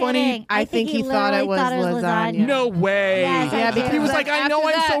was a wasn't funny. kidding. I think he thought it literally was lasagna. No way. Yes, I Yeah, do. because he was then like, "I know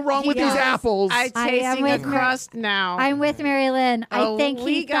after I'm so that, wrong he with these goes, apples." I'm I am tasting a with Mar- crust now. I'm with Mary Lynn. I think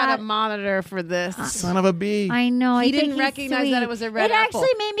we he got thought. a monitor for this. Son of a bee. I know. He I think didn't he's recognize sweet. that it was a red It apple.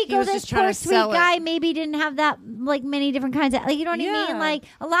 actually made me He go, was this just trying poor to sweet sell it. guy maybe didn't have that like many different kinds of, like, you know what I Yeah. mean? Like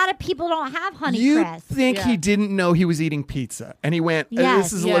a lot of people don't have honey You crisp. think Yeah. he didn't know he was eating pizza, and he went,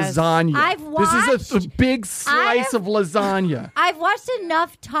 Yes. "This is Yes. lasagna. I've This is a watched- big slice I've- of lasagna." I've watched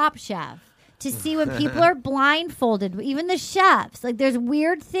enough Top Chef to see when people are blindfolded, even the chefs. Like there's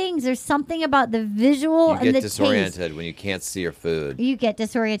weird things. There's something about the visual You and get the disoriented taste. when you can't see your food. You get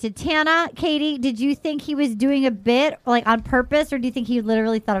disoriented. Tana, Katie, did you think he was doing a bit like on purpose, or do you think he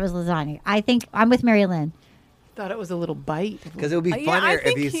literally thought it was lasagna? I think I'm with Mary Lynn. Thought it was a little bite. Because it would be Yeah, I funnier if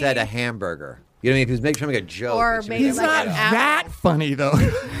think he said a hamburger. You know what I mean? If he was trying to make a joke. Or but she maybe was He's like like, not an apple. that funny though.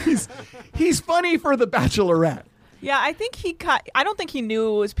 he's funny for The Bachelorette. Yeah, I think I don't think he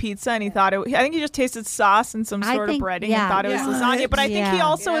knew it was pizza, and he thought it. I think he just tasted sauce and some I sort of think- breading yeah. and thought it was Yeah. lasagna. But I think he Yeah.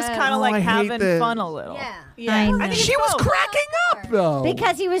 also was Yes. kind of Oh, like I hate having that. fun a little. I know. I think She was both. cracking up though.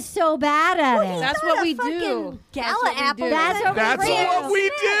 Because he was so bad at it. That's what we do. Gala That's what we apple. do. That's what That's we do. what we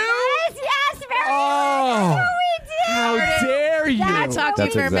do? Yes, yes, very Oh. That's what we do. How dare you? That's what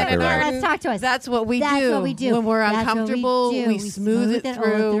That's we exactly do. right. Let's talk to us. That's what we That's do. what we do. When we're That's what we uncomfortable, do. we We smooth it all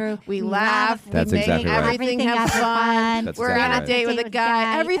through. We laugh. That's we make exactly right. everything have fun. That's We're exactly on a right. date with a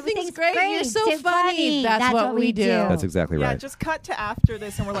guy. Everything's great. You're so It's funny. That's what we do. That's exactly Yeah, right. just cut to after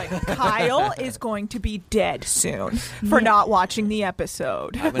this, and we're like, Kyle is going to be dead soon for not watching the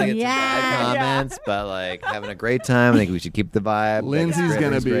episode. I'm gonna get Yeah. some bad comments, but like having a great time. I think we should keep the vibe. Lindsay's That's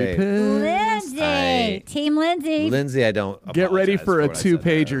gonna great. be That's great. pissed. Lindsay Lindsay. Team Lindsay. Lindsay, I don't Get ready apologize for a what I said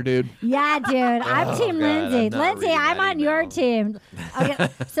two-pager, there. dude. Yeah, dude. I'm Team God, Lindsay. I'm not Lindsay, reading I'm that on your email. team. Okay.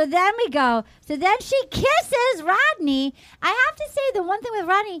 So then we go. So then she kisses Rodney. I have to say the one thing with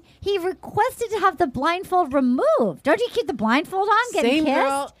Rodney, he requested to have the blindfold removed. Don't you keep the blindfold on getting Same kissed?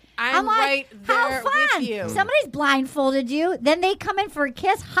 girl. I'm like, right how there fun. with you. Somebody's blindfolded you. Then they come in for a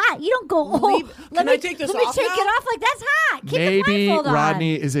kiss. Hot. You don't go, Can I take this let me off take now? it off. Like, that's hot. Keep the Maybe blindfold on.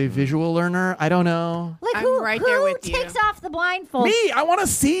 Rodney is a visual learner. I don't know. Like, I'm who, right who there with you. takes off the blindfold? Me, I want to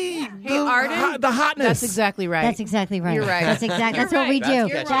see Arden? the hotness. That's exactly right. That's exactly right. You're right. That's exactly. That's You're what we right.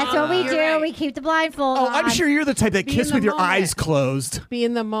 do. That's That's what we You're do. right. We keep the blindfold Oh, on. I'm sure you're the type that Be kiss in with the your moment. eyes closed. Be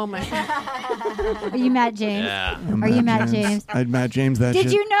in the moment. Are you mad, James? Yeah. Are you mad, James? I'd Matt James that Did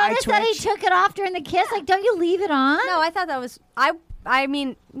shit. you notice that he twitch. took it off during the kiss? Like, don't you leave it on? No, I thought that was I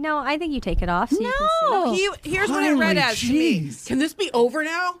mean, no, I think you take it off so you No. can see. Here's what it read Finally, as to me. jeez. Can this be over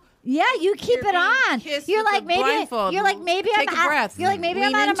now? Yeah, you keep You're it on. being kissed You're with like the maybe. blindfold. You're like maybe Take I'm. a breath. You're like maybe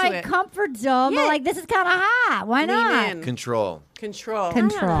I'm Lean out of into my it. comfort zone. But Yeah. like this is kind of hot. Why Lean not? in. Control. Control.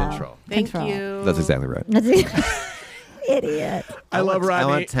 Control. Control. Thank Control. you. That's exactly right. Idiot. I love Rodney. I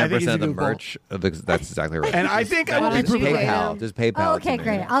want I think 10% he's a of the goofball. merch. That's exactly right. And I think I will be Just proving PayPal. Just PayPal. Oh, it okay, to me.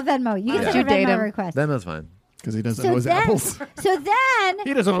 great. I'll Venmo. You can Did send you a date Venmo him? request. Venmo's fine. because he doesn't So know his then, apples. so then,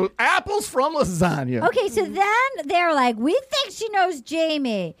 He doesn't know apples from lasagna. okay, so then they're like, we think she knows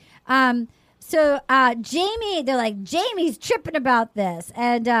Jamie. Jamie, they're like, Jamie's tripping about this.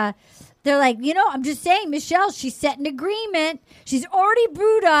 And they're like, I'm just saying, Michelle, she's set an agreement. She's already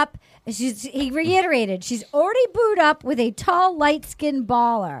booed up. He reiterated, she's already booed up with a tall, light-skinned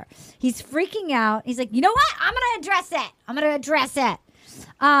baller. He's freaking out. He's like, you know what? I'm going to address it.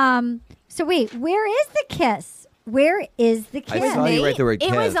 So wait, where is the kiss? Where is the kiss? I saw you right there where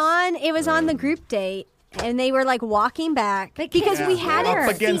It was on the group date, and they were like walking back because we had up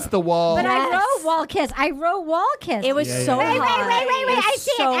it against the wall. But Yes. I wrote wall kiss. It was so Wait, hot. wait. I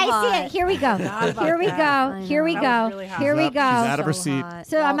see it. I see it. Here we go. Here we go. Here we That was go. really hot. Here we She's out go. of her seat.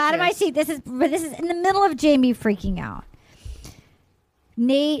 So I'm Wall out of my kiss. seat. This is in the middle of Jamie freaking out.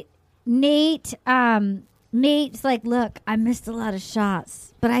 Nate's like, look, I missed a lot of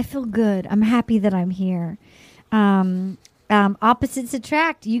shots, but I feel good. I'm happy that I'm here. Opposites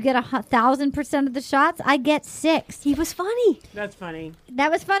attract. You get 1,000% of the shots. I get 6. He was funny. That's funny.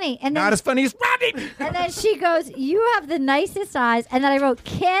 That was funny. And then Not as funny as Rodney. and then she goes, you have the nicest eyes. And then I wrote,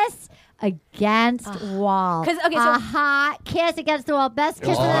 kiss against wall. 'Cause, okay, so- a hot kiss against the wall. Best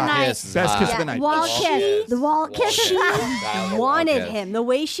kiss of the Wall night. kiss is Best kiss of hot. the night. Wall Wall kiss. The wall kiss is hot. Wanted him. The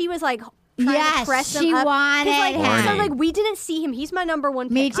way she was like trying Yes, to press him she up. 'Cause, wanted like, him. So like we didn't see him. He's my number one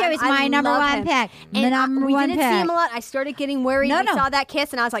pick. Me too. It's my number love one him. pick. And The number we one didn't see pick. him a lot. I started getting worried. No, we no. saw that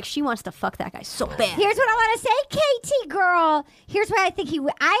kiss, and I was like, she wants to fuck that guy so bad. Here's what I want to say, KT girl. Here's why I think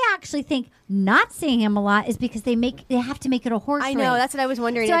I actually think not seeing him a lot is because they have to make it a horse I know. race. That's what I was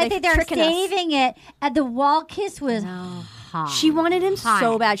wondering. So Are I they think they're tricking us? saving it. And the wall kiss was hot. She wanted him Hot.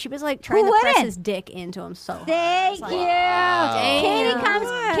 so bad. She was like trying Who to press wouldn't? his dick into him so hard. Thank you. Katie comes.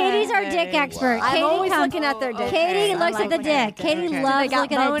 Katie's our dick expert. I'm Katie always comes. looking at their dick. Katie I looks like at the looking at dick. their Katie dick. loves They got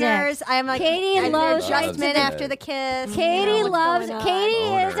looking at boners. dick. I'm like, Katie I do loves adjustment looking at after the kiss. Katie What's loves. going on?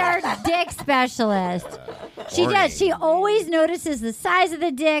 Katie is our dick specialist. She does. She always notices the size of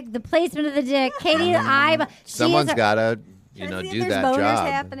the dick, the placement of the dick. Katie, Someone's got to, See if do there's that boners job.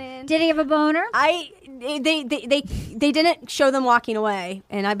 happening. Did he have a boner? They didn't show them walking away,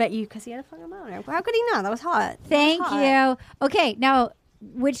 and I bet you because he had a fucking boner. How could he not? That was hot. Thank you. Okay, now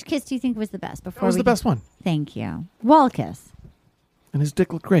which kiss do you think was the best? Before That was we the best one. Thank you. Wall kiss. And his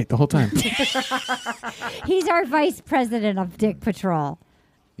dick looked great the whole time. He's our vice president of Dick Patrol.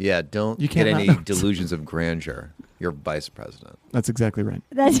 Yeah, don't You get can't any not- delusions of grandeur. You're vice president. That's exactly right.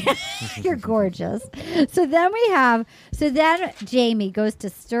 That's you're gorgeous. So then Jamie goes to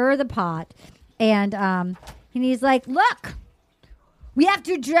stir the pot, and he's like, "Look, we have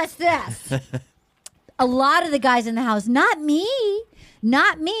to address this." A lot of the guys in the house, not me,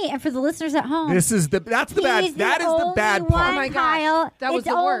 and for the listeners at home, That's the bad. That is the bad one, part. Oh my God. Kyle. That was it's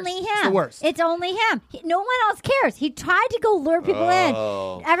the worst. only him. It's the worst. It's only him. No one else cares. He tried to go lure people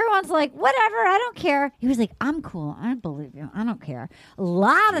Oh. in. Everyone's like, whatever, I don't care. He was like, I'm cool. I believe you. I don't care. A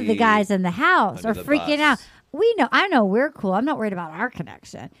lot of the Gee. guys in the house Under are the freaking bus. out. I know we're cool. I'm not worried about our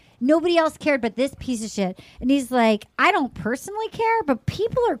connection. Nobody else cared but this piece of shit. And he's like, I don't personally care, but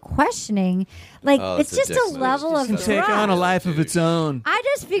people are questioning. Like, Oh, it's it's just a dick a move. level of It's just Take trust. on a life of its own. I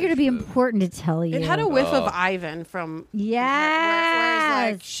just figured it'd be important to tell you. It had a whiff Oh. of Ivan from where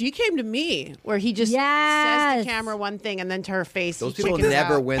Yes. it's like she came to me, where he just Yes. says to camera one thing and then to her face. Those he people chickens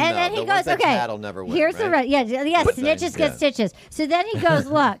never out. win, And though. then he The goes, ones that okay, tattle never win, here's the right? yeah, But snitches then, get stitches. So then he goes,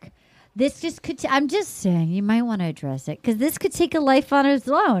 look, this just could. I'm just saying, you might want to address it because this could take a life on its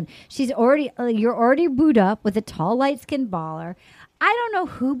own. You're already booed up with a tall, light-skinned baller. I don't know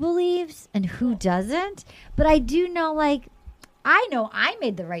who believes and who doesn't, but I do know. Like, I know I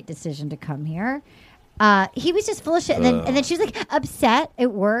made the right decision to come here. He was just full of shit, and then she was like upset.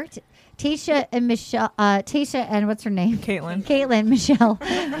 It worked. Tasha and Michelle, Tasha and what's her name? Caitlin, Michelle.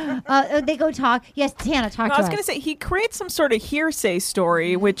 They go talk. Yes, Tana, talk to us. I was going to say, he creates some sort of hearsay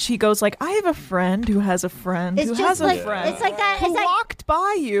story, which he goes like, I have a friend who has a friend who has a friend. It's like that. Who walked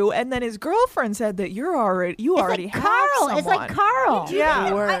by you, and then his girlfriend said that you already have someone. It's like Carl.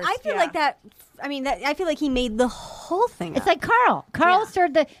 Yeah. I feel like that. I mean, I feel like he made the whole thing It's up. like Carl.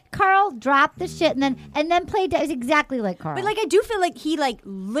 Carl dropped the shit and then played it exactly like Carl. But like, I do feel like he like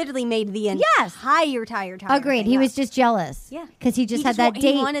literally made the entire Agreed. He was just jealous. Yeah. Because he just had that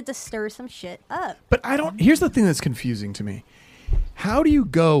date. He wanted to stir some shit up. But here's the thing that's confusing to me. How do you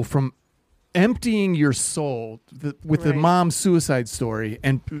go from emptying your soul with the mom's suicide story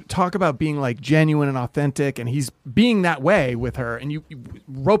and talk about being like genuine and authentic, and he's being that way with her, and you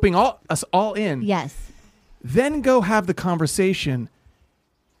roping us all in. Yes. Then go have the conversation.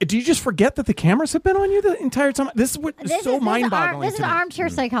 Do you just forget that the cameras have been on you the entire time? This is so mind-boggling. This is an armchair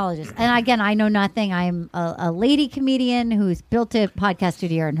psychologist. And again, I know nothing. I'm a lady comedian who's built a podcast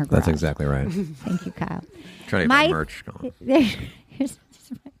studio in her garage. That's exactly right. Thank you, Kyle. Trying to get my merch going.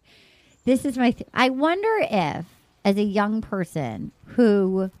 This is my I wonder if, as a young person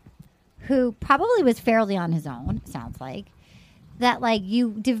who probably was fairly on his own, sounds like, that like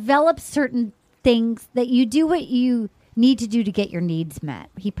you develop certain things that you do what you need to do to get your needs met.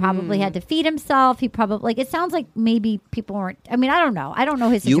 He probably had to feed himself. He probably, like, it sounds like maybe people weren't, I mean, I don't know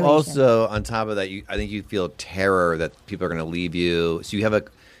his situation. You also, on top of that, I think you feel terror that people are going to leave you. So you have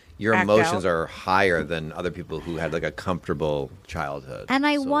your emotions are higher than other people who had like a comfortable childhood. And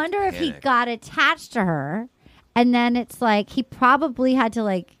I wonder if he got attached to her, and then it's like he probably had to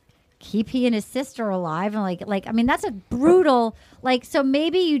like keep he and his sister alive, and like I mean that's a brutal like. So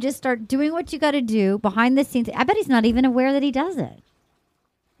maybe you just start doing what you got to do behind the scenes. I bet he's not even aware that he does it.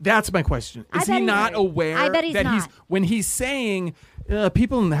 That's my question. Is he not aware that when he's saying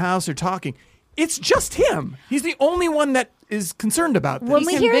people in the house are talking, it's just him. He's the only one that is concerned about this.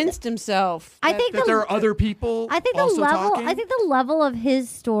 He convinced himself. I think that there are other people. I think also the level. talking? I think the level of his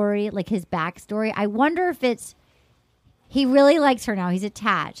story, like his backstory. I wonder if it's he really likes her now. He's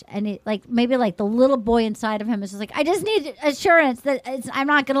attached, and it, like maybe like the little boy inside of him is just like, I just need assurance that I'm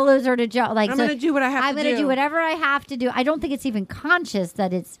not going to lose her to Joe. Like I'm going to do what I have to do. I'm going to do whatever I have to do. I don't think it's even conscious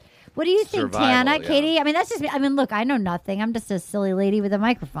that it's. What do you think, Tana, Katie? I mean, that's just me. I mean, look, I know nothing. I'm just a silly lady with a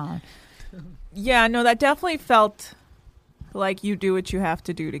microphone. Yeah, no, that definitely felt like you do what you have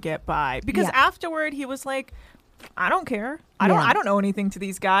to do to get by. Because afterward, he was like, I don't care. I don't know anything to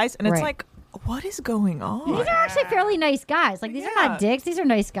these guys. And it's like, what is going on? These are actually fairly nice guys. Like, these are not dicks. These are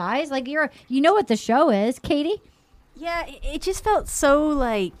nice guys. Like, you know what the show is, Katie? Yeah, it just felt so,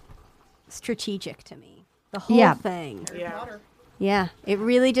 like, strategic to me. The whole thing. Yeah, it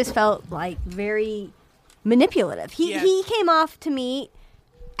really just felt, like, very manipulative. He came off to me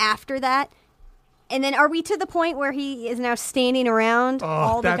after that. And then are we to the point where he is now standing around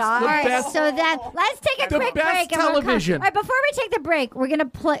all the guys? All right, so then let's take a quick break. Television. All right, before we take the break, we're going to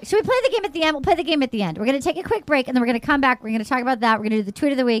play. Should we play the game at the end? We'll play the game at the end. We're going to take a quick break, and then we're going to come back. We're going to talk about that. We're going to do the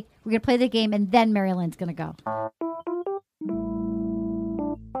tweet of the week. We're going to play the game, and then Mary Lynn's going to go.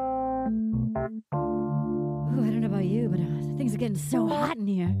 Ooh, I don't know about you, but things are getting so hot in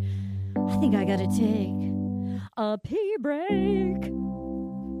here. I think I got to take a pee break.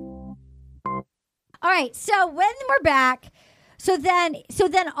 All right, so when we're back, so then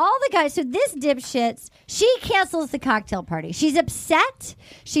all the guys, so this dipshits, she cancels the cocktail party. She's upset.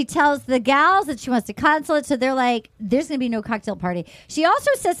 She tells the gals that she wants to cancel it, so they're like, there's going to be no cocktail party. She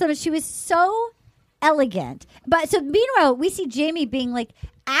also says something, she was so elegant. But so meanwhile, we see Jamie being like,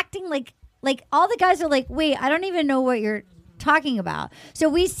 acting like all the guys are like, wait, I don't even know what you're talking about. So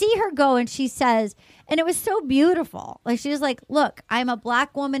we see her go and she says, and it was so beautiful. Like, she was like, look, I'm a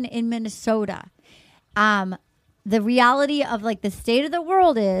black woman in Minnesota. The reality of like the state of the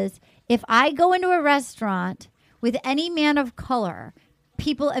world is if I go into a restaurant with any man of color,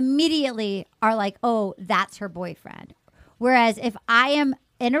 people immediately are like, oh, that's her boyfriend. Whereas if I am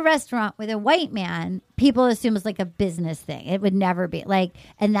in a restaurant with a white man, people assume it's like a business thing. It would never be like,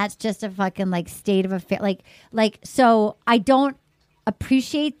 and that's just a fucking like state of affair. Like, so I don't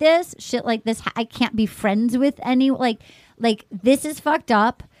appreciate this shit like this. I can't be friends with any, like this is fucked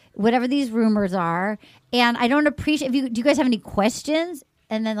up. Whatever these rumors are, and I don't appreciate. Do you guys have any questions?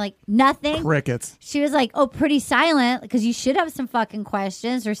 and then like nothing. Crickets. She was like, oh, pretty silent because you should have some fucking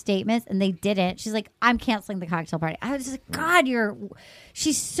questions or statements, and they didn't. She's like, I'm canceling the cocktail party. I was just like, God,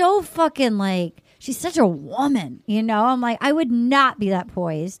 she's so fucking like, she's such a woman, you know? I'm like, I would not be that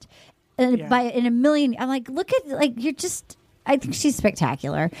poised. In a million, I'm like, look at, like, you're just, I think she's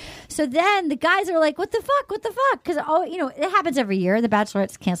spectacular. So then the guys are like, what the fuck? Because, it happens every year. The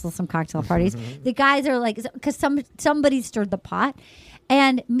Bachelorettes cancel some cocktail parties. The guys are like, because somebody stirred the pot.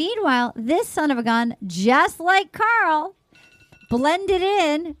 And meanwhile, this son of a gun, just like Carl, blended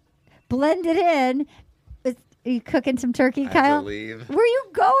in. Are you cooking some turkey, Kyle? I have to leave. Where are you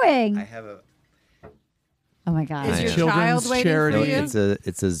going? I have a... Oh, my God. Is your Children's child waiting charity. for you?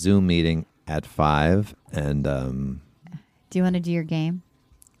 It's a Zoom meeting at 5, and Do you want to do your game?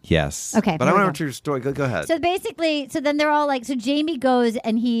 yes. Okay, but here I we want to go. your story. Go ahead. So basically, then they're all like, so Jamie goes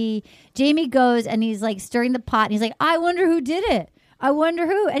and he's like stirring the pot and he's like, I wonder who did it. I wonder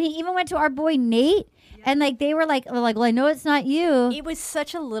who. And he even went to our boy Nate and like they were like, well, I know it's not you. It was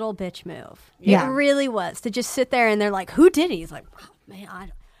such a little bitch move. Yeah. It really was to just sit there and they're like, who did it? He's like, oh,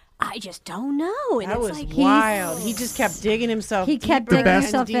 man, I just don't know. And That it's was like, wild. He just kept digging himself. He kept deeper digging and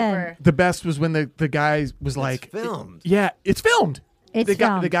himself in. deeper. The best was when the guy was like, filmed. Yeah, it's filmed. It's the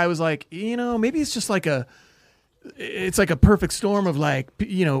filmed. guy was like, maybe it's just like it's like a perfect storm of like,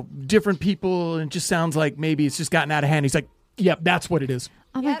 different people, and it just sounds like maybe it's just gotten out of hand. He's like, yep, that's what it is.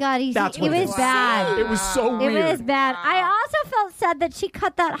 Oh my God, That's it what it was is. bad. It was so It weird. was bad. I also felt sad that she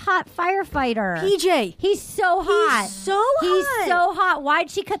cut that hot firefighter. PJ. He's so hot. He's so He's hot. so hot.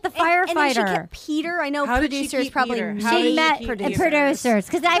 Why'd she cut the firefighter? And then she kept Peter. I know How did she producers keep probably Peter? made How did She she met keep producers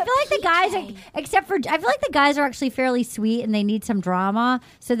because I feel like the guys are, except for I feel like the guys are actually fairly sweet and they need some drama,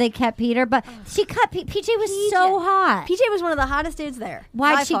 so they kept Peter. But she cut PJ was so hot. PJ was one of the hottest dudes there.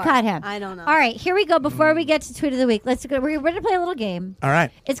 Why'd by she far. cut him? I don't know. All right, here we go. Before we get to tweet of the week, let's go. We're going to play a little game. All right.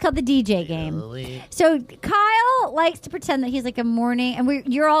 It's called the DJ game. So Kyle likes to pretend that he's like a morning, and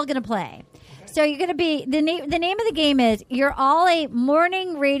you're all going to play. So you're going to be the name of the game is you're all a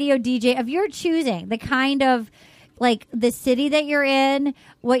morning radio DJ of your choosing. The kind of like the city that you're in,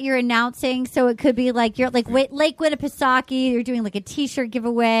 what you're announcing. So it could be like you're like Lake Winnipesaukee. You're doing like a T-shirt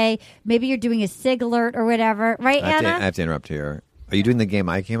giveaway. Maybe you're doing a SIG alert or whatever. Right, I Anna? have to interrupt here. Are you doing the game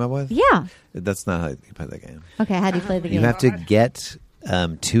I came up with? Yeah. That's not how you play the game. Okay. How do you play the game? You have to get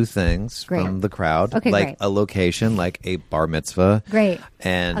two things Great. from the crowd, Okay, like great. a location, like a bar mitzvah. Great.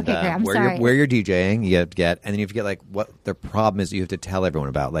 And Okay, great. I'm where sorry. you're DJing, you have to get, and then you have to get like what the problem is that you have to tell everyone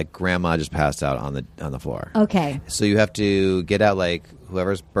about. Like grandma just passed out on the floor. Okay. So you have to get out like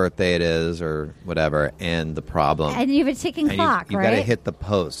whoever's birthday it is or whatever, and the problem. And you have a ticking And clock, you right? got to hit the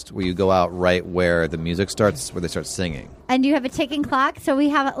post where you go out right where the music starts, where they start singing. And you have a ticking clock. So we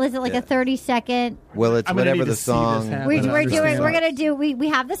have, is it like a 30-second? Well, it's I'm gonna whatever need the to see this song. happen. We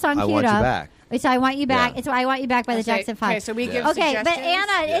have the song I queued Want You up. Back. So I want you back. Yeah. It's I want you back by the Jackson 5. Okay, so we give Okay, but suggestions?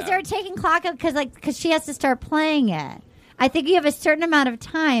 Anna, is there a ticking clock? Because she has to start playing it. I think you have a certain amount of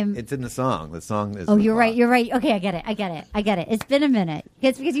time. It's in the song. The song is. Oh, the you're right. clock. Know. Okay, I get it. It's been a minute.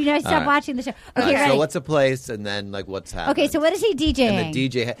 It's because I stopped All right. watching the show. All Okay, right, ready? so what's a place, and then like what's happening? Okay, so what is he DJing? And the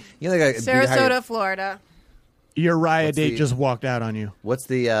DJ, like Sarasota, Florida. Uriah What's date the- just walked out on you. What's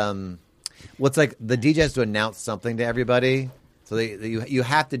the what's like the DJ has to announce something to everybody, so you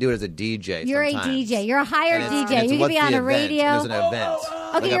have to do it as a DJ. You're sometimes. a DJ. You're a hired And it's- DJ. and it's You can what's be on the a event. radio. There's an event.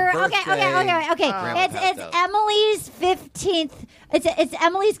 Okay, Like a you're birthday, okay. grandma It's passed out. Emily's 15th. It's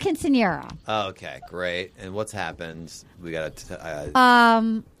Emily's quinceanera. Oh, okay, great. And what's happened? We got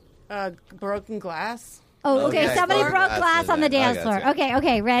Broken glass. Oh, okay. Okay, Somebody broken broke glass glass is on the it. dance Okay, floor. that's good.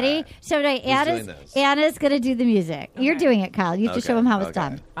 Okay. Ready? All right. So doing those? Anna's going to do the music. You're doing it, Kyle. You have to show him how it's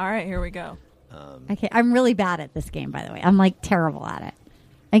done. All right, here we go. Okay. I'm really bad at this game, by the way. I'm like terrible at it.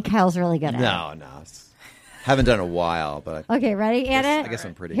 And Kyle's really good at it. No. Haven't done it in a while, but Okay, ready, Anna? I guess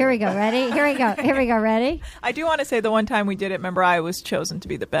I'm pretty. Here we good. go. Ready? Here we go. Ready? I do want to say the one time we did it, remember, I was chosen to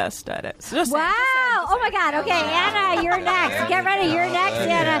be the best at it. So just Wow! saying. Oh my God! Okay, Anna, you're next. Get ready. You're next,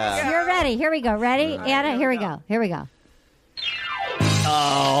 Anna. You're ready. Here we go. Ready, Anna? Here we go.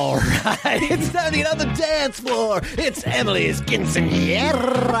 All right, it's time to get on the dance floor. It's Emily's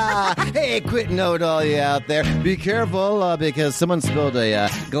quinceañera. Hey, quick note, all you out there. Be careful because someone spilled a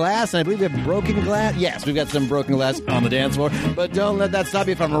glass, and I believe we have broken glass. Yes, we've got some broken glass on the dance floor, but don't let that stop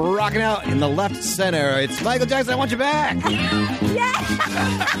you from rocking out in the left center. It's Michael Jackson, I Want You Back.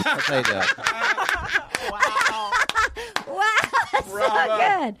 Yes! That's how you do it. Wow, that's so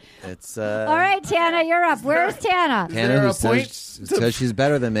good. It's All right, Tana, you're up. Where's Tana? Hannah, there who a point says she's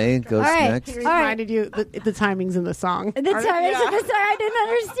better than me, goes All right. next. He reminded you the timings in the song. The time I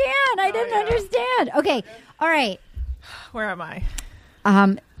didn't understand. Okay. All right. Where am I?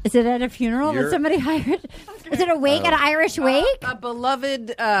 Is it at a funeral that somebody hired? Is it a wake, an Irish wake? A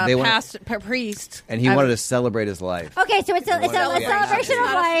beloved priest. And he wanted to celebrate his life. Okay, so it's a celebration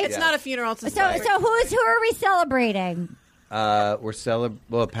of life. It's not a funeral. It's a So who are we celebrating? We're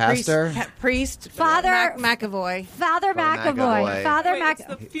pastor, priest, Father McAvoy. Father McAvoy. Father Wait, it's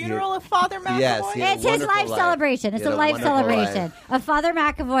the funeral of Father McAvoy? Yes, It's his life celebration. It's a life celebration of Father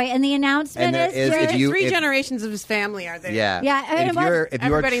McAvoy, and the announcement Three generations of his family are there. Yeah, And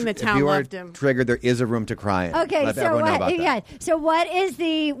everybody in the town loved him. Triggered, there is a room to cry in. Okay, Let so everyone know about that. yeah. So what is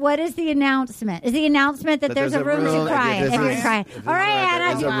the announcement? Is the announcement that there's a room to cry in? Everyone's crying. All right,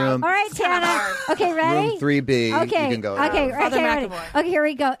 Anna. All right, Tana. Okay, ready? Room 3B. Okay. You can go. Okay, ready. Okay, here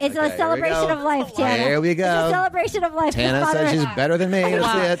we go. It's a celebration of life, Tana. There we go. It's a celebration of life. Tana says she's better than me.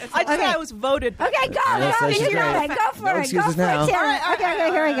 That's it. I'd say I was voted. Okay, go. Tana says she's You got it. great. Go for No it. excuses Go for now. it, Tana.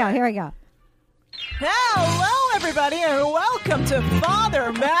 Okay, here we go. Hello, everybody, and welcome to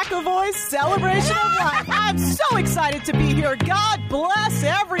Father McAvoy's Celebration of Life. I'm so excited to be here. God bless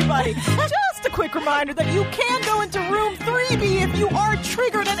everybody. Just a quick reminder that you can go into room 3B if you are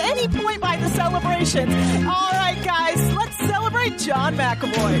triggered at any point by the celebrations. All right, guys, let's celebrate John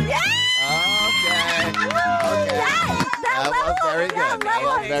McAvoy. Yeah! Okay. That was very good. That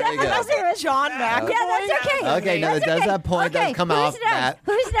was very good. John McAvoy. Yeah, that's okay. Okay, now that does have point. Okay, Does come off that.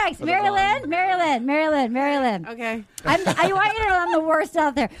 Who's next? Mary Lynn. Okay. I want you to know I'm the worst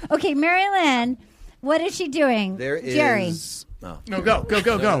out there. Okay, Mary Lynn, what is she doing? There is. Jerry. No, go.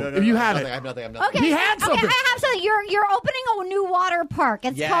 If you have it. I have nothing. Okay, He had something. Okay, I have something. You're opening a new water park.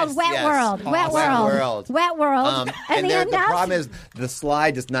 It's called Wet World. Wet World. And the problem is the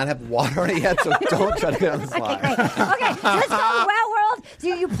slide does not have water on it yet, so don't try to get on the slide. Okay, great. Okay, so it's called Wet World. So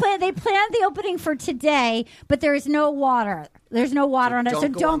they planned the opening for today, but there is no water. There's no water on it, so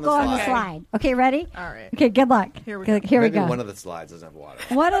don't go on the slide. Okay, ready? All right. Okay, good luck. Here we go. One of the slides doesn't have water.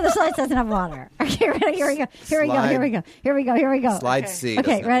 One of the slides doesn't have water. Okay, ready? Here we go. Slide C.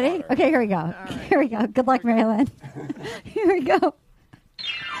 Okay, ready? Okay, here we go. Right. Here we go. Good luck, Marilyn. Here we go.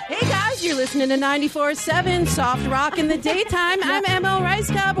 Hey guys, you're listening to 94.7 Soft Rock in the daytime. I'm ML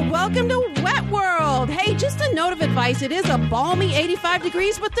Rajskub. Welcome to Wet World. Hey, just a note of advice. It is a balmy 85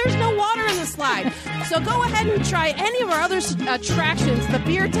 degrees, but there's no water in the slide. So go ahead and try any of our other attractions. The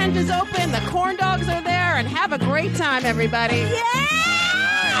beer tent is open, the corn dogs are there, and have a great time, everybody. Yeah!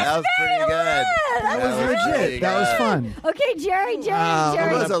 That was pretty good. That was legit. That was fun. Okay, Jerry.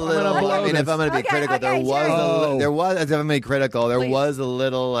 It was a little. I mean, if I'm going to be critical, there was. If I'm going to be critical, there was a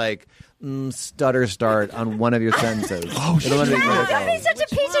little like stutter start on one of your sentences. Oh, shit. Don't be such a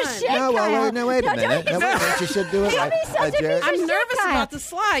piece of shit, No, Kyle. no, wait a minute. No, you should do it. Don't be such a piece of I'm shit, nervous Kyle. about the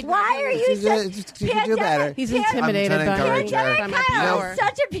slide. Why are you such? You can do better. He's intimidated I'm trying to by encourage her. my Kyle, power.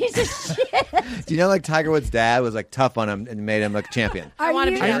 such a piece of shit. Do you know like Tiger Woods' dad was like tough on him and made him like champion? I want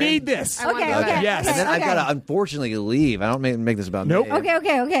to be I better. need this. I want Okay, to be better. Yes. And then okay. I gotta unfortunately leave. I don't make this about Nope. me.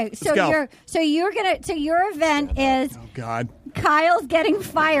 Okay. So go. your event is Oh, God. Kyle's getting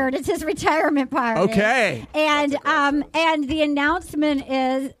fired. It's his retirement party. Okay. And the announcement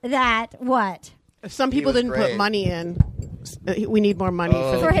is that what? If some people was didn't great. put money in, we need more money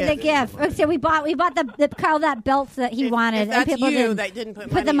For the the gift. So we bought the Kyle that belt that he wanted. If that's and people you that didn't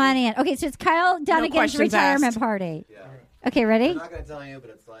put the money money in. Okay, so it's Kyle Dunnigan's questions retirement asked. party. Okay, ready? I'm not gonna tell you, but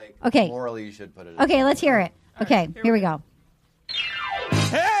it's like Okay. morally you should put it. Okay, let's hear it. Okay, here we go.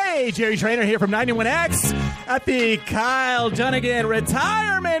 Hey, Jerry Trainor here from 91X at the Kyle Dunnigan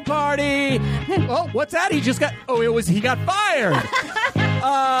retirement party. Oh, what's that? He got fired.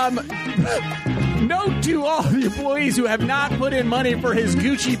 Note to all the employees who have not put in money for his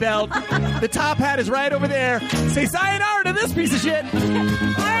Gucci belt. The top hat is right over there. Say sayonara to this piece of shit. All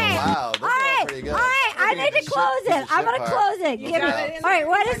right. Wow, this is pretty good. All right, I need to close it. I'm going to close it. Give me. All right,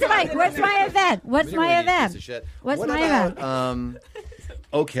 what's my event? What's my event? What's my event?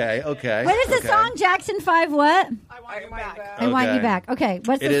 Okay. What is the song? Jackson 5 what? I want you back. I want you back. Okay,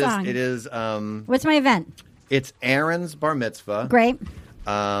 what's the song? It is. What's my event? It's Aaron's bar mitzvah. Great.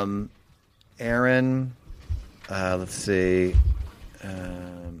 Aaron. Let's see.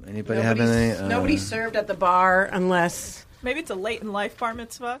 Anybody have any? Nobody served at the bar unless... Maybe it's a late in life bar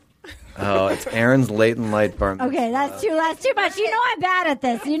mitzvah. Oh, it's Aaron's late and light bar mitzvah. Okay, that's too much. You know I'm bad at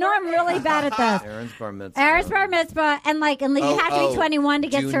this. You know I'm really bad at this. Aaron's bar mitzvah. Aaron's bar mitzvah, and you have to be 21 to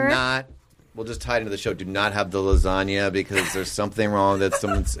get do served. Not. We'll just tie it into the show. Do not have the lasagna because there's something wrong that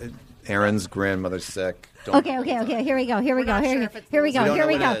someone's. Aaron's grandmother's sick. Don't Okay. Here we go. Not sure if it's Here we We don't know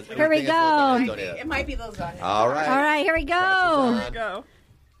what it is. Here we Everything is go. lasagna. Don't eat it. It might be lasagna. All right. All right, here we go. Go.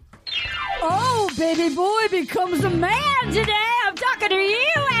 Oh, baby boy becomes a man today. I'm talking to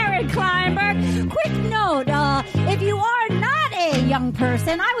you, Aaron Kleinberg. Quick note, if you are not a young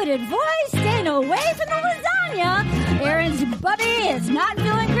person, I would advise staying away from the lasagna. Aaron's bubby is not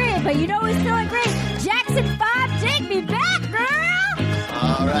feeling great, but you know who's feeling great? Jackson 5, take me back, girl!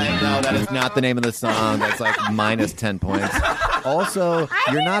 All right, no, that is not the name of the song. That's like minus 10 points. Also,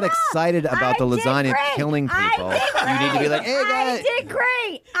 you're not excited about the lasagna killing people. You need to be like, hey, guys. I did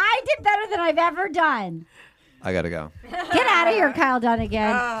great. I did better than I've ever done. I got to go. Get out of here, Kyle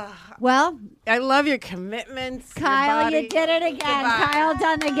Dunnigan. Well, I love your commitments. Kyle, your you did it again. Goodbye. Kyle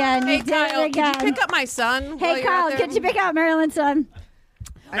Dunnigan, Hey, you did Kyle, it again. Could you pick up my son? while Hey, you're Kyle, out there? could you pick up Marilyn's son?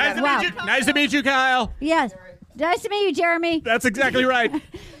 Nice to meet you, Kyle. Yes. Nice to meet you, Jeremy. That's exactly right.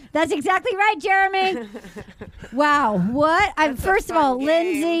 That's exactly right, Jeremy. Wow. What? First of all,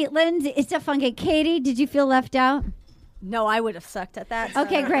 game. Lindsay, it's a fun game. Katie, did you feel left out? No, I would have sucked at that. so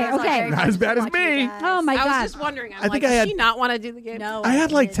Okay, great, it's not okay. very Not fun as to bad as watch you me. guys. Oh, my I God. was just wondering. I think does I had- she not want to do the game? No, I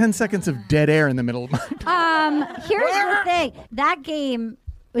had like did. 10 seconds of dead air in the middle of my Here's the thing. That game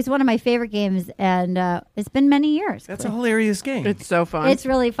was one of my favorite games, and it's been many years. That's a hilarious game. It's so fun. It's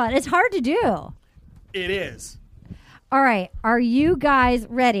really fun. It's hard to do. It is. All right. Are you guys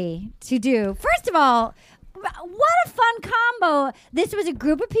ready to do? First of all, what a fun combo. This was a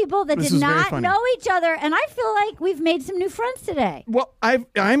group of people that This did was very not funny. know each other, and I feel like we've made some new friends today. Well, I'm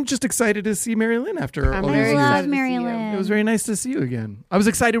just excited to see Mary Lynn after I'm all very these I excited love to Mary see you. Lynn. It was very nice to see you again. I was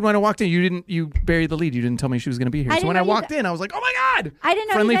excited when I walked in. You buried the lead. You didn't tell me she was going to be here. I So didn't when know I you walked in, I was like, oh my God. I didn't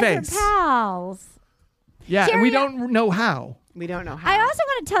know Friendly you guys face. were pals. Yeah, and Jerry, we don't know how. we don't know how. I also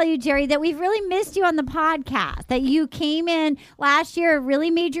want to tell you, Jerry, that we've really missed you on the podcast. That you came in last year, really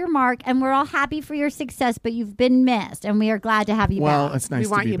made your mark, and we're all happy for your success, but you've been missed, and we are glad to have you Well, back. it's nice we to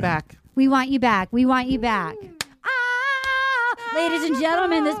want be you back. We want you back. We want you back. Ladies and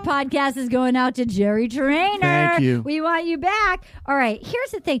gentlemen, this podcast is going out to Jerry Trainor. Thank you. We want you back. All right,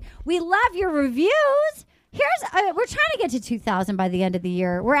 here's the thing. We love your reviews. We're trying to get to 2,000 by the end of the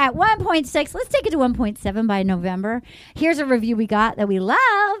year. We're at 1.6. Let's take it to 1.7 by November. Here's a review we got that we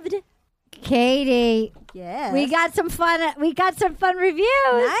loved. Katie, Yes. we got some fun. We got some fun reviews.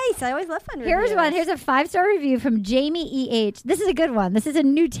 Nice. I always love fun Here's reviews. one. Here's a 5-star review from Jamie E.H. This is a good one. This is a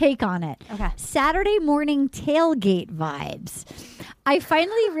new take on it. Okay. Saturday morning tailgate vibes. I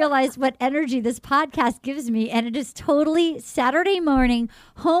finally realized what energy this podcast gives me, and it is totally Saturday morning,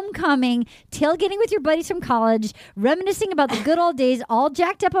 homecoming, tailgating with your buddies from college, reminiscing about the good old days, all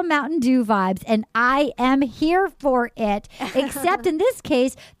jacked up on Mountain Dew vibes, and I am here for it. Except in this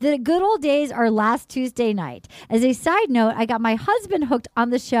case, the good old days are last Tuesday night. As a side note, I got my husband hooked on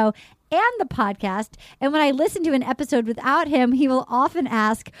the show and the podcast, and when I listen to an episode without him, he will often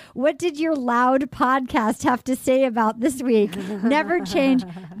ask, "What did your loud podcast have to say about this week?" Never change.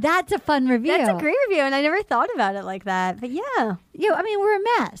 That's a fun review. That's a great review, and I never thought about it like that. But yeah. I mean, we're a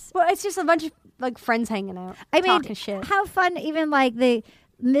mess. Well, it's just a bunch of like friends hanging out. I mean, talking shit. how fun! Even like the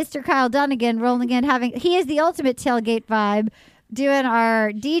Mr. Kyle Dunnigan rolling in, he is the ultimate tailgate vibe, doing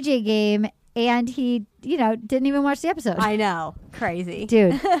our DJ game, and he, didn't even watch the episode. I know. Crazy.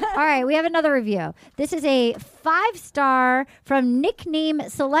 Dude. All right, we have another review. This is a 5-star from Nickname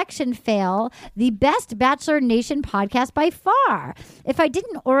Selection Fail, the best Bachelor Nation podcast by far. If I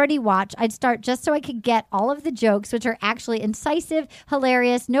didn't already watch, I'd start just so I could get all of the jokes, which are actually incisive,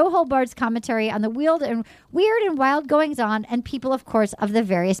 hilarious, no hold bars commentary on the weird and wild goings on and people, of course, of the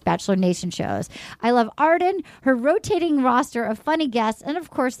various Bachelor Nation shows. I love Arden, her rotating roster of funny guests, and of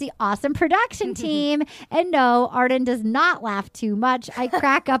course the awesome production team. And no, Arden does not laugh too much. I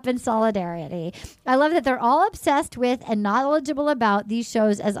crack up in solidarity. I love that they're all obsessed with and knowledgeable about these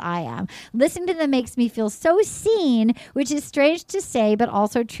shows as I am. Listening to them makes me feel so seen, which is strange to say, but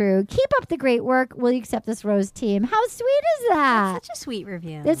also true. Keep up the great work. Will you accept this Rose team? How sweet is that? That's such a sweet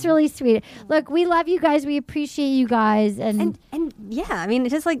review. That's really sweet. Look, we love you guys. We appreciate you guys. And yeah, I mean,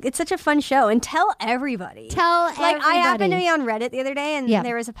 it's just like it's such a fun show. And tell everybody. everybody. I happened to be on Reddit the other day, and Yeah.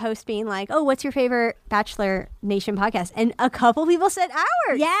 there was a post being like, "Oh, what's your favorite Bachelor Nation podcast?" And a couple people said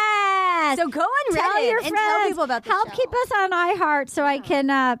ours. Yes. So go on Tell Reddit your and friends. tell people about the Help show. keep us on iHeart so I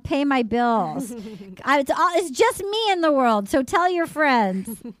can pay my bills. It's just me in the world, so tell your friends.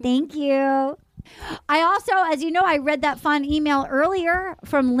 Thank you. I also, as you know, I read that fun email earlier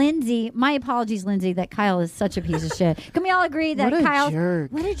from Lindsay. My apologies, Lindsay, that Kyle is such a piece of shit. Can we all agree that What a Kyle...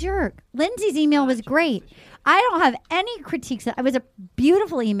 jerk. What a jerk. Lindsay's email was great. I don't have any critiques. It was a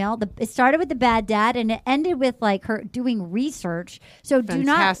beautiful email. It started with the bad dad, and it ended with like her doing research. So do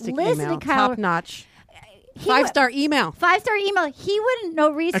not Fantastic listen email. to Kyle. Top notch. He 5-star email. 5-star email. He wouldn't know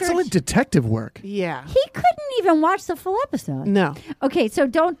research. Excellent detective work. Yeah. He couldn't even watch the full episode. No. Okay, so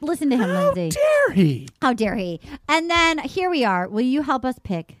don't listen to him, How Lindsay. dare he? How dare he? And then here we are. Will you help us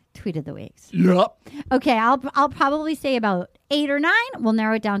pick tweet of the weeks. Yep. Okay, I'll probably say about 8 or 9. We'll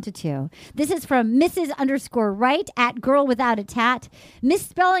narrow it down to 2. This is from Mrs._Wright at Girl Without a Tat.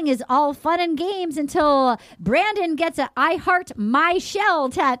 Misspelling is all fun and games until Brandon gets an I Heart My Shell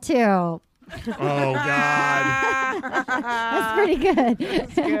tattoo. Oh, God. That's pretty good.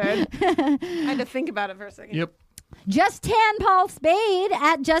 That's good. I had to think about it for a second. Yep. Just Tan Paul Spade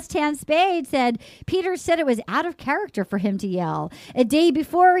at Just Tan Spade said Peter said it was out of character for him to yell. A day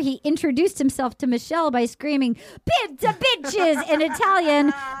before, he introduced himself to Michelle by screaming "Pizza bitches" in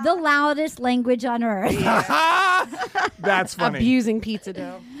Italian, the loudest language on earth. That's funny. Abusing pizza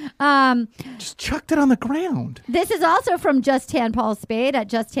dough. Just chucked it on the ground. This is also from Just Tan Paul Spade at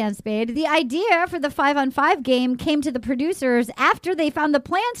Just Tan Spade. The idea for the 5-on-5 game came to the producers after they found the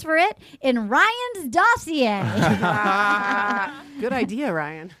plans for it in Ryan's dossier. Good idea,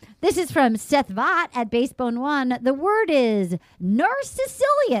 Ryan. This is from Seth Vaught at Basebone1. The word is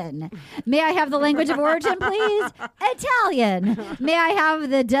Narcissilian. May I have the language of origin, please? Italian. May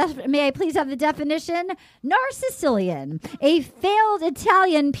I please have the definition? Narcissilian. A failed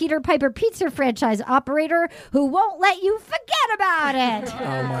Italian Peter Piper pizza franchise operator who won't let you forget about it.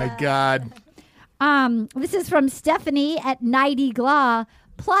 Oh, my God. This is from Stephanie at Nighty Glah.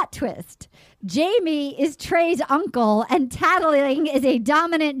 Plot twist. Jamie is Trey's uncle, and tattling is a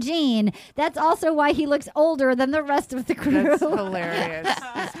dominant gene. That's also why he looks older than the rest of the crew. That's hilarious. His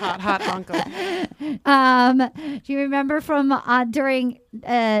hot uncle. Do you remember from during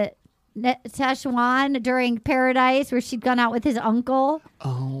Szechuan, during Paradise, where she'd gone out with his uncle?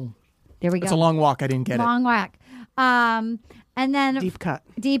 Oh. There we go. It's a long walk. I didn't get long walk. And then Deep cut.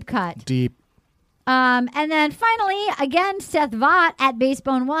 Deep cut. Deep. And then finally, again, Seth Vaught at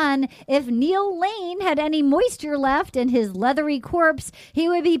Basebone1. If Neil Lane had any moisture left in his leathery corpse, he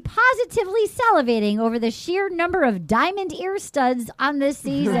would be positively salivating over the sheer number of diamond ear studs on this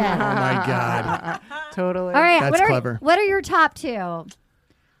season. Oh, my God. Totally. All right, That's clever. What are your top 2?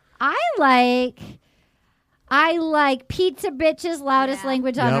 I like Pizza Bitches, loudest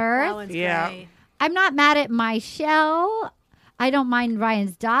language on That earth. one's Yeah. great. I'm not mad at my shell. I don't mind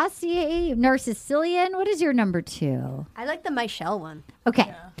Ryan's dossier. Narcissilian. What is your number 2? I like the Michelle one.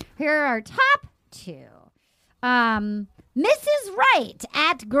 Okay. Here are our top 2. Mrs. Wright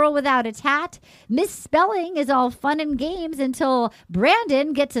at Girl Without a Tat. Misspelling is all fun and games until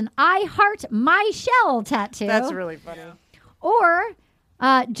Brandon gets an I Heart My Shell tattoo. That's really funny. Or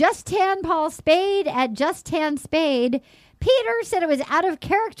Just Tan Paul Spade at Just Tan Spade. Peter said it was out of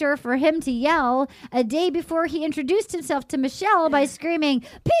character for him to yell a day before he introduced himself to Michelle by screaming,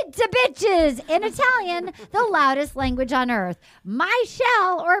 "Pizza bitches!" in Italian, the loudest language on earth. My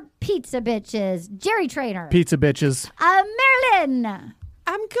shell or pizza bitches? Jerry Trainor. Pizza bitches. Marilyn.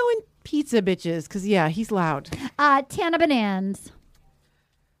 I'm going pizza bitches because, yeah, he's loud. Tana Bonans.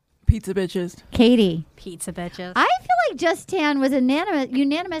 Pizza bitches. Katie. Pizza bitches. I feel like Just Tan was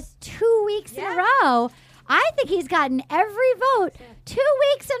unanimous 2 weeks in a row. I think he's gotten every vote 2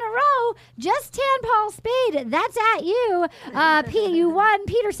 weeks in a row. Just Tan Paul Spade. That's at you. You won.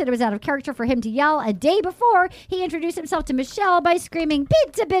 Peter said it was out of character for him to yell a day before he introduced himself to Michelle by screaming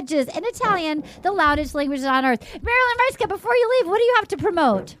 "Pizza bitches" in Italian, the loudest language on earth. Marilyn Rajskub, before you leave, what do you have to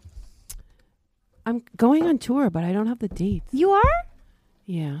promote? I'm going on tour, but I don't have the dates. You are?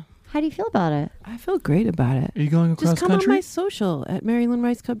 Yeah. How do you feel about it? I feel great about it. Are you going across Just come country? on my social at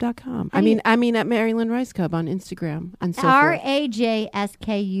MaryLynnRajskub.com. I mean at Mary Lynn Rajskub on Instagram and so forth.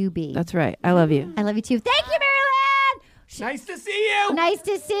 RAJSKUB. That's right. I love you. I love you too. Thank you, Marilyn. Nice to see you. Nice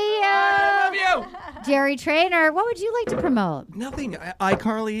to see you. I love you. Jerry Trainor, what would you like to promote? Nothing.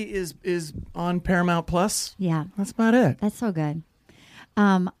 iCarly is on Paramount Plus. Yeah, That's about it. that's so good.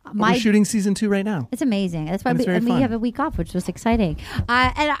 We're shooting season 2 right now. It's amazing. That's why And it's very we fun. have a week off, which was exciting.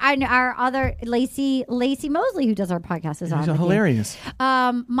 And our other Lacey Mosley, who does our podcast, is on. He's with me. hilarious.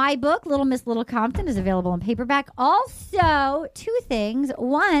 My book, Little Miss Little Compton, is available in paperback. Also, 2 things.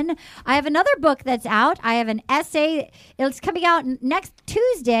 One, I have another book that's out. I have an essay. It's coming out next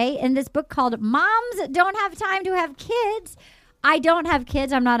Tuesday in this book called Moms Don't Have Time to Have Kids. I don't have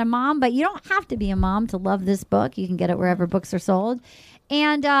kids. I'm not a mom, but you don't have to be a mom to love this book. You can get it wherever books are sold.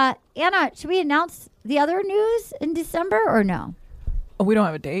 And Anna, should we announce the other news in December or no? Oh, we don't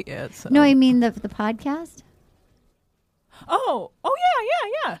have a date yet. So. No, I mean the podcast. Oh,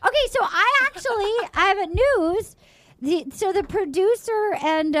 yeah. Okay, so I have a news. The producer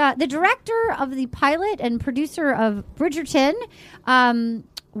and the director of the pilot and producer of Bridgerton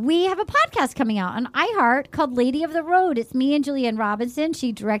we have a podcast coming out on iHeart called Lady of the Road. It's me and Julianne Robinson.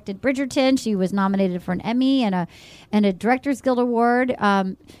 She directed Bridgerton. She was nominated for an Emmy and a Directors Guild Award.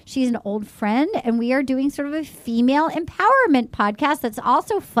 She's an old friend, and we are doing sort of a female empowerment podcast that's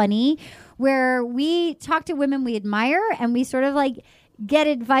also funny, where we talk to women we admire and we sort of like get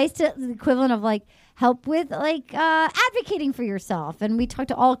advice to the equivalent of like help with like advocating for yourself. And we talk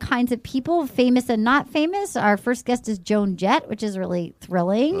to all kinds of people, famous and not famous. Our first guest is Joan Jett, which is really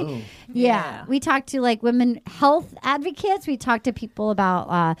thrilling. Oh. Yeah. We talk to like women health advocates. We talk to people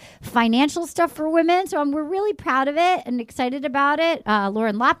about financial stuff for women. So we're really proud of it and excited about it.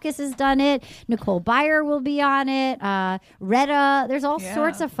 Lauren Lapkus has done it. Nicole Byer will be on it. Retta. There's all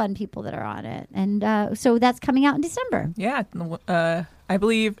sorts of fun people that are on it. And so that's coming out in December. Yeah. I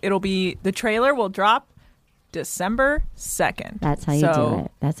believe the trailer will drop December 2nd. That's how you do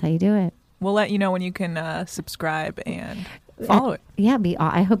it. That's how you do it. We'll let you know when you can subscribe and follow it. Yeah,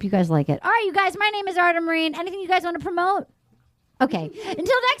 I hope you guys like it. All right, you guys, my name is Arda Marine. Anything you guys want to promote? Okay.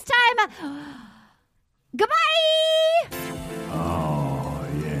 Until next time, goodbye! Oh,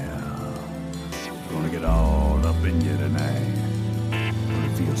 yeah. Gonna get all up in you tonight.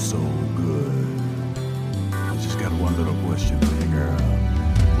 It feels so good. I just got one little question for you, girl.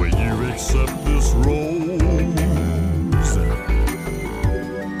 Will you accept this rose?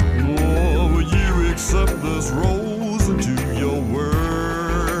 Oh, will you accept this rose into your world?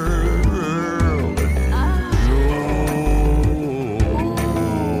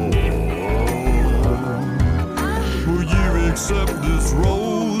 Will you accept this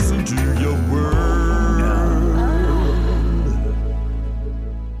rose into your world?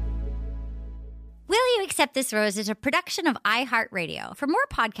 Will You Accept This Rose is a production of iHeartRadio. For more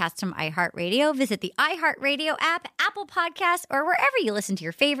podcasts from iHeartRadio, visit the iHeartRadio app, Apple Podcasts, or wherever you listen to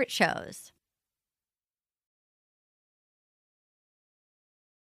your favorite shows.